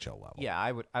the NHL level. Yeah,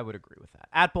 I would agree with that.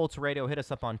 At Bolts Radio, hit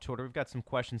us up on Twitter. We've got some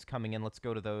questions coming in. Let's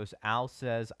go to those. Al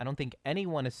says, I don't think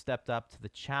anyone has stepped up to the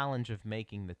challenge of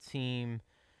making the team.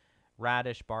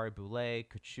 Radish, Barré-Boulet,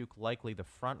 Kachuk likely the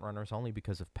front runners only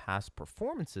because of past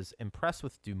performances. Impressed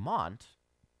with Dumont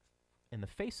in the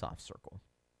face-off circle.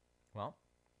 Well,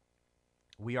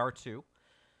 we are too.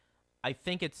 I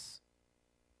think it's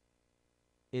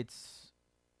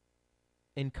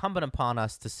incumbent upon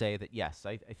us to say that, yes,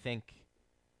 I think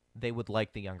they would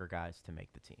like the younger guys to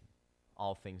make the team.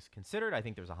 All things considered, I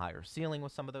think there's a higher ceiling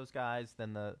with some of those guys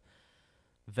than the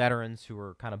veterans who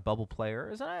are kind of bubble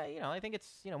players. And I think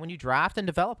it's, when you draft and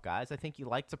develop guys, I think you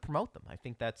like to promote them. I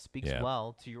think that speaks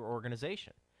well to your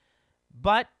organization.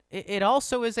 But it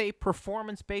also is a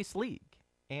performance-based league.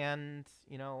 And,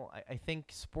 I think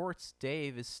sports,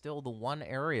 Dave, is still the one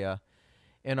area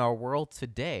in our world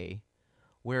today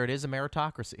where it is a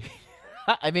meritocracy.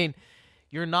 I mean,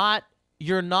 you're not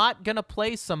going to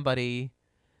play somebody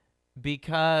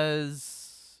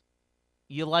because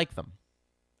you like them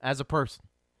as a person.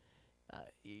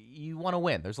 You want to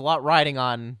win. There's a lot riding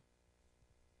on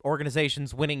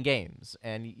organizations winning games,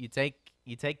 and you take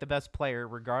the best player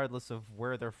regardless of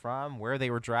where they're from, where they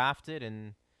were drafted,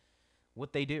 and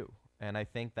what they do. And I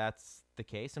think that's the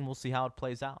case, and we'll see how it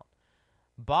plays out.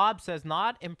 Bob says,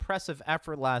 not impressive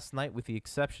effort last night with the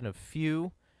exception of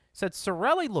few. Said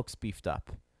Cirelli looks beefed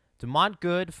up. Dumont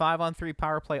good, 5-on-3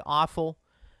 power play awful.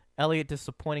 Elliott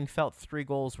disappointing, felt 3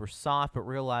 goals were soft, but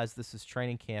realized this is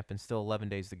training camp and still 11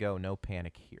 days to go. No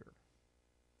panic here.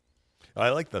 I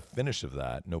like the finish of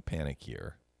that. No panic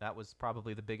here. That was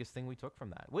probably the biggest thing we took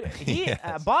from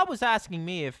that. Bob was asking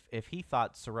me if he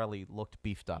thought Cirelli looked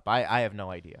beefed up. I have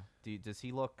no idea. Does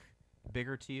he look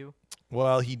bigger to you?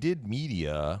 Well, he did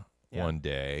media one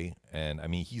day, and, I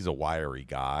mean, he's a wiry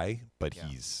guy, but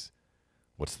he's,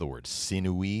 what's the word,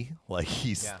 sinewy? Like,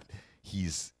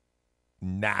 he's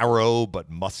narrow but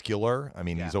muscular. I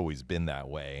mean, he's always been that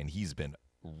way, and he's been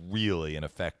really an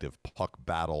effective puck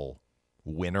battle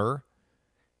winner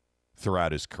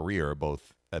throughout his career,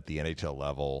 both at the NHL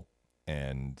level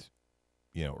and,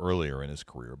 earlier in his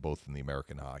career, both in the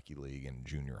American Hockey League and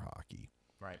junior hockey.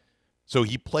 Right. So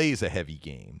he plays a heavy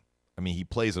game. I mean, he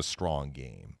plays a strong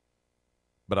game.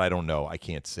 But I don't know. I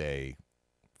can't say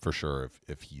for sure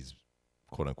if he's,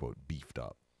 quote-unquote, beefed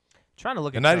up. Trying to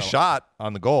look at a nice shot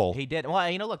on the goal. He did. Well,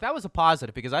 look, that was a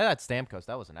positive because I thought Stamkos,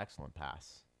 that was an excellent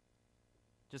pass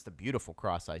Just a beautiful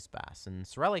cross-ice bass. And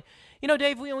Cirelli, you know,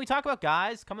 Dave, we talk about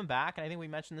guys coming back, and I think we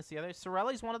mentioned this the other day.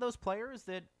 Cirelli's one of those players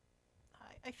that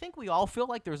I think we all feel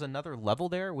like there's another level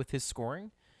there with his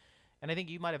scoring. And I think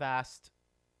you might have asked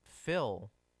Phil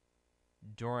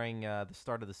during the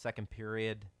start of the second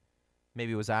period,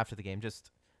 maybe it was after the game,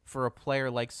 just for a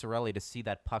player like Cirelli to see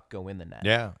that puck go in the net.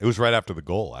 Yeah, it was right after the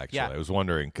goal, actually. Yeah. I was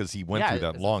wondering because he went through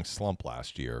that long slump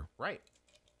last year. Right.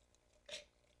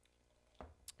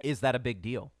 Is that a big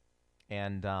deal?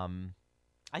 And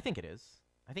I think it is.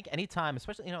 I think anytime,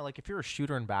 especially, you know, like if you're a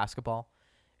shooter in basketball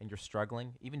and you're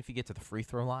struggling, even if you get to the free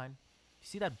throw line, you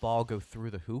see that ball go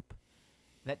through the hoop,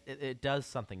 that it does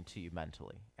something to you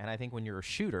mentally. And I think when you're a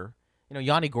shooter, you know,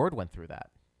 Yanni Gord went through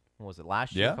that. What was it,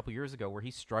 last year, a couple years ago, where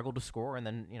he struggled to score, and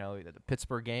then, you know, the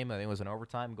Pittsburgh game, I think it was an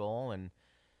overtime goal, and,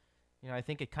 you know, I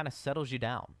think it kind of settles you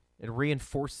down. It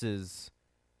reinforces,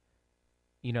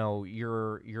 you know,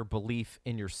 your belief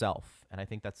in yourself, and I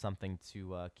think that's something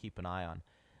to keep an eye on.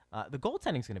 The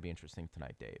goaltending is going to be interesting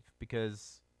tonight, Dave,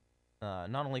 because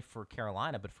not only for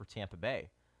Carolina but for Tampa Bay.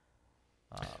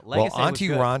 Well, Antti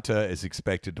Raanta is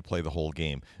expected to play the whole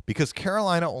game because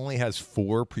Carolina only has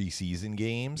 4 preseason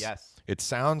games. Yes. It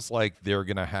sounds like they're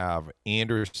going to have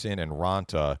Anderson and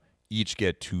Raanta each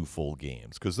get 2 full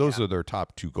games because those are their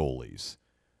top 2 goalies.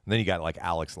 And then you got like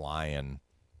Alex Lyon,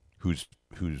 who's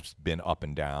been up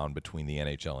and down between the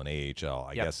NHL and AHL.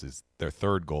 I guess is their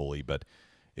third goalie, but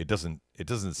it doesn't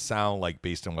sound like,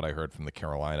 based on what I heard from the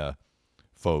Carolina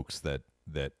folks, that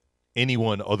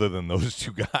anyone other than those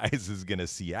 2 guys is going to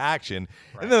see action.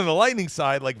 Right. And then on the Lightning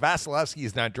side, like Vasilevsky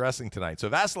is not dressing tonight. So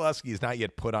Vasilevsky has not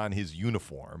yet put on his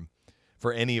uniform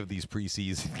for any of these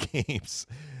preseason games.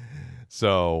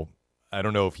 So I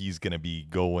don't know if he's going to be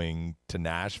going to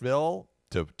Nashville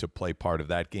to play part of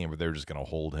that game, or they're just going to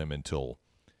hold him until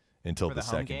the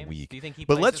second week. Do you think he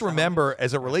but let's remember,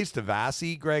 as it relates to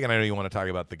Vasi, Greg, and I know you want to talk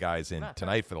about the guys in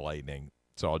tonight for the Lightning,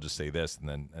 so I'll just say this,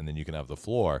 and then you can have the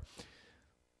floor.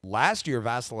 Last year,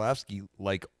 Vasilevsky,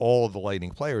 like all of the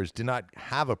Lightning players, did not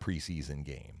have a preseason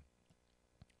game.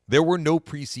 There were no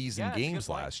preseason games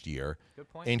last year,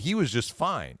 and he was just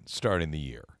fine starting the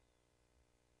year,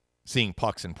 seeing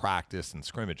pucks in practice and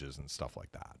scrimmages and stuff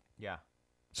like that. Yeah.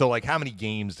 So, like, how many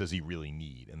games does he really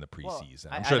need in the preseason?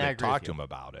 I'm sure they've talked to him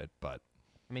about it, but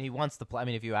I mean, he wants to play. I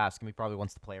mean, if you ask him, he probably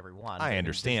wants to play every one. I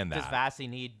understand that. Does Vasi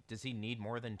need? Does he need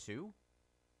more than 2?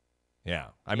 Yeah,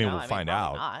 I mean, we'll find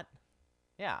out. Not.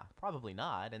 Yeah, probably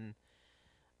not. And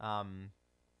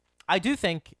I do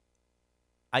think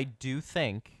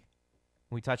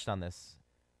we touched on this.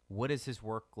 What is his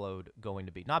workload going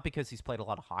to be? Not because he's played a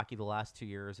lot of hockey the last 2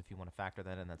 years. If you want to factor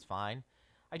that in, that's fine.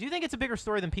 I do think it's a bigger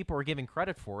story than people are giving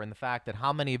credit for, in the fact that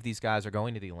how many of these guys are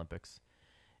going to the Olympics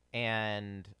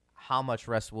and how much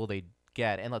rest will they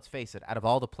get. And let's face it, out of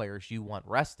all the players you want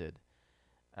rested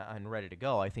and ready to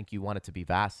go, I think you want it to be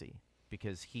Vasi,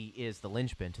 because he is the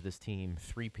linchpin to this team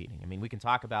three-peating. I mean, we can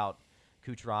talk about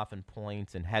Kucherov and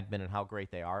Point and Hedman and how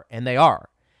great they are, and they are.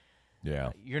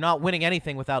 Yeah. You're not winning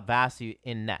anything without Vasi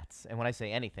in nets. And when I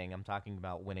say anything, I'm talking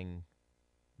about winning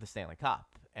the Stanley Cup.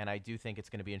 And I do think it's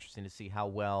going to be interesting to see how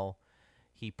well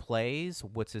he plays,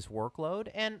 what's his workload.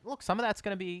 And, look, some of that's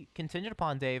going to be contingent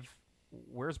upon, Dave,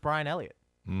 where's Brian Elliott?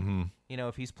 Mm-hmm. You know,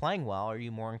 if he's playing well, are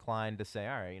you more inclined to say,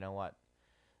 all right, you know what,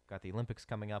 got the Olympics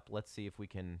coming up, let's see if we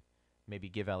can maybe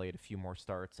give Elliott a few more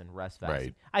starts and rest Vasi.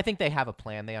 Right. I think they have a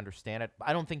plan. They understand it.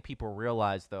 I don't think people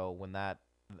realize, though, when that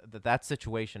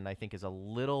situation, I think, is a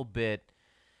little bit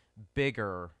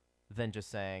bigger than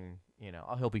just saying, you know,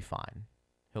 oh, he'll be fine.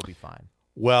 He'll be fine.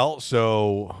 Well,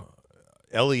 so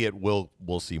Elliott will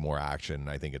see more action.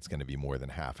 I think it's going to be more than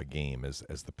half a game as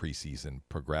the preseason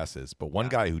progresses. But one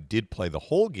guy who did play the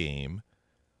whole game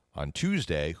on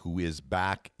Tuesday, who is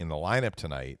back in the lineup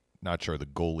tonight, not sure the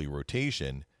goalie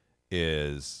rotation,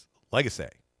 is Legacy.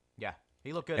 Yeah,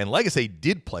 he looked good. And Legacy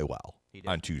did play well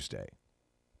on Tuesday.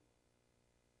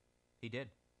 He did.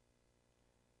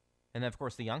 And then, of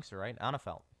course, the youngster, right?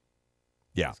 Annafelt.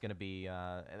 Yeah. He's going to be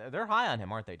they're high on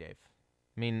him, aren't they, Dave?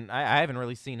 I mean, I haven't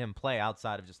really seen him play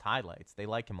outside of just highlights. They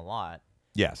like him a lot.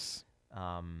 Yes.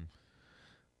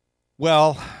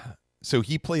 Well, so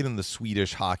he played in the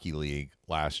Swedish Hockey League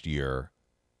last year,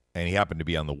 and he happened to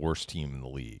be on the worst team in the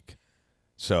league.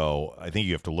 So I think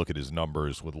you have to look at his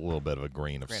numbers with a little bit of a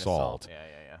grain of salt.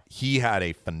 Yeah. He had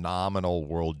a phenomenal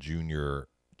World Junior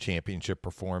Championship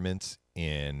performance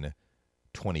in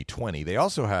 2020. They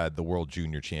also had the World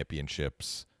Junior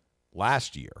Championships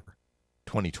last year,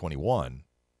 2021,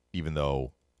 even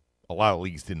though a lot of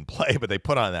leagues didn't play, but they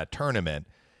put on that tournament.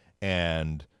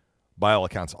 And by all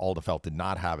accounts, Alderfeldt did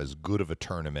not have as good of a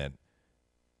tournament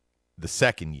the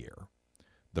second year.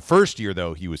 The first year,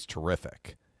 though, he was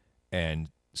terrific. And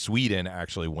Sweden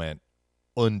actually went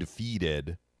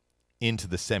undefeated into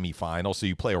the semifinal. So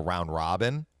you play a round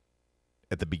robin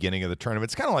at the beginning of the tournament.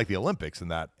 It's kind of like the Olympics in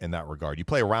that regard. You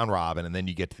play a round robin, and then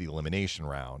you get to the elimination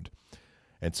round.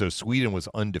 And so Sweden was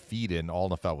undefeated, and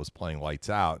Alnefelt was playing lights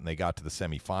out, and they got to the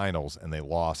semifinals, and they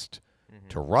lost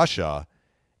to Russia.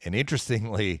 And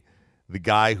interestingly, the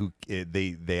guy who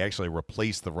they actually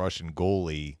replaced the Russian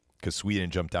goalie because Sweden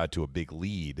jumped out to a big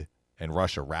lead, and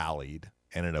Russia rallied,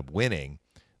 ended up winning.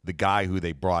 The guy who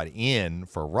they brought in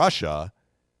for Russia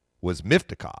was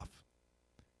Miftakov.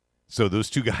 So those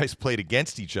two guys played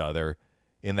against each other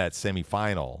in that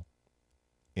semifinal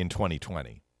in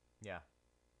 2020. Yeah.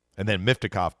 And then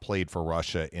Miftakov played for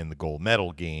Russia in the gold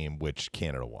medal game, which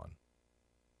Canada won.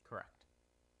 Correct.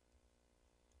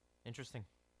 Interesting.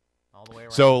 All the way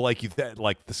around. So, like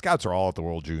the scouts are all at the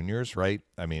World Juniors, right?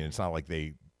 I mean, it's not like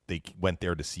they went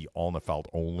there to see Alnefelt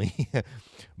only,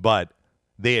 but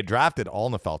they had drafted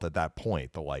Alnefelt at that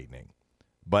point, the Lightning.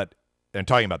 But I'm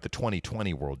talking about the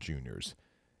 2020 World Juniors.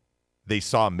 They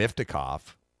saw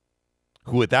Miftakov,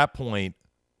 who at that point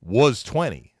was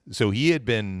 20. So he'd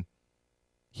been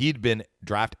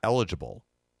draft eligible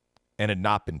and had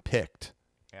not been picked.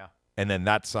 Yeah. And then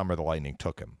that summer the Lightning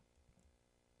took him.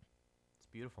 It's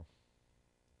beautiful.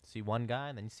 See one guy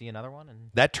and then you see another one, and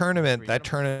That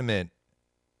tournament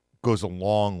goes a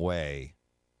long way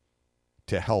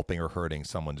to helping or hurting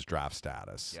someone's draft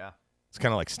status. yeah. It's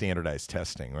kind of like standardized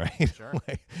testing, right? Sure.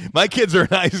 Like, my kids are in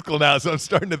high school now, so I'm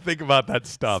starting to think about that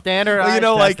stuff. Standardized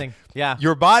testing. Yeah.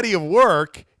 Your body of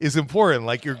work is important.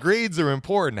 Like, your grades are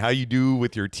important, how you do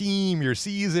with your team, your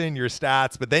season, your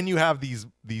stats. But then you have these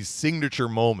signature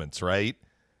moments, right?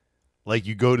 Like,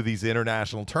 you go to these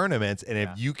international tournaments, and if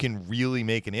you can really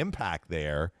make an impact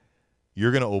there,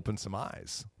 you're going to open some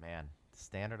eyes. Man,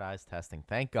 standardized testing.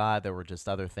 Thank God there were just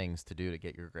other things to do to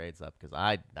get your grades up, because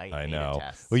I hated know.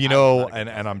 tests. Well, you I know, was not a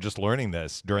good and I'm just learning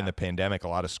this. During the pandemic, a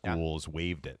lot of Yeah. schools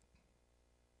waived it.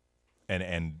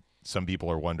 And some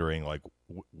people are wondering, like,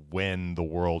 when the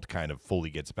world kind of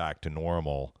fully gets back to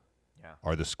normal, Yeah.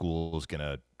 are the schools going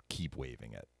to keep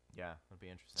waiving it? Yeah, that'd be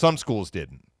interesting. Some schools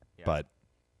didn't, Yeah. but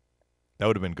that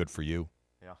would have been good for you.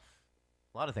 Yeah.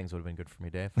 A lot of things would have been good for me,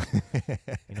 Dave.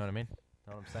 You know what I mean?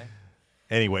 Know what I'm saying?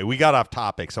 Anyway, we got off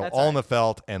topic. So That's all right.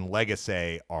 Alnefelt and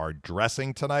Legacy are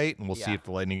dressing tonight, and we'll see Yeah. if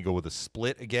the Lightning go with a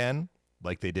split again,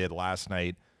 like they did last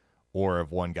night, or if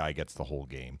one guy gets the whole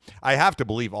game. I have to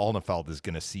believe Alnefelt is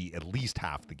going to see at least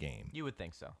half the game. You would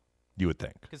think so. You would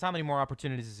think. Because how many more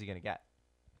opportunities is he going to get?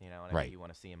 You know, and I Right. think you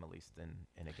want to see him at least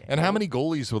in a game. And how many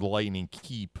goalies will the Lightning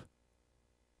keep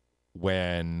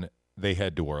when they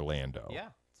head to Orlando? Yeah,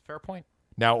 it's a fair point.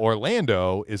 Now,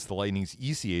 Orlando is the Lightning's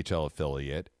ECHL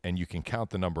affiliate, and you can count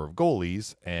the number of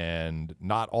goalies, and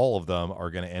not all of them are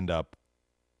going to end up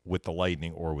with the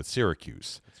Lightning or with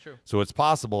Syracuse. That's true. So it's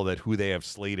possible that who they have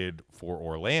slated for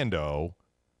Orlando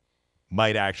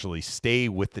might actually stay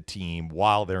with the team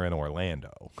while they're in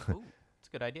Orlando. Ooh, it's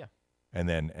a good idea. and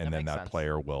then makes that sense.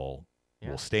 player will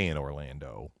Yeah. stay in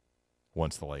Orlando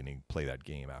once the Lightning play that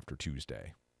game after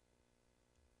Tuesday.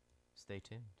 Stay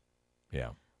tuned.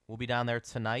 Yeah. We'll be down there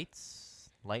tonight.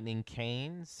 Lightning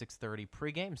Canes, 6:30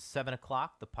 pregame, 7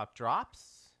 o'clock. The puck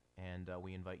drops, and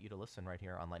we invite you to listen right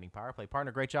here on Lightning Power Play.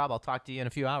 Partner, great job. I'll talk to you in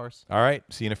a few hours. All right.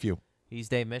 See you in a few. He's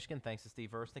Dave Mishkin. Thanks to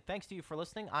Steve Versnick. Thanks to you for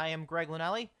listening. I am Greg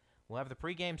Linelli. We'll have the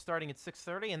pregame starting at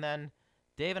 6:30, and then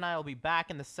Dave and I will be back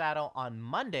in the saddle on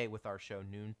Monday with our show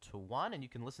noon to 1, and you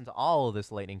can listen to all of this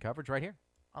Lightning coverage right here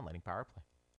on Lightning Power Play.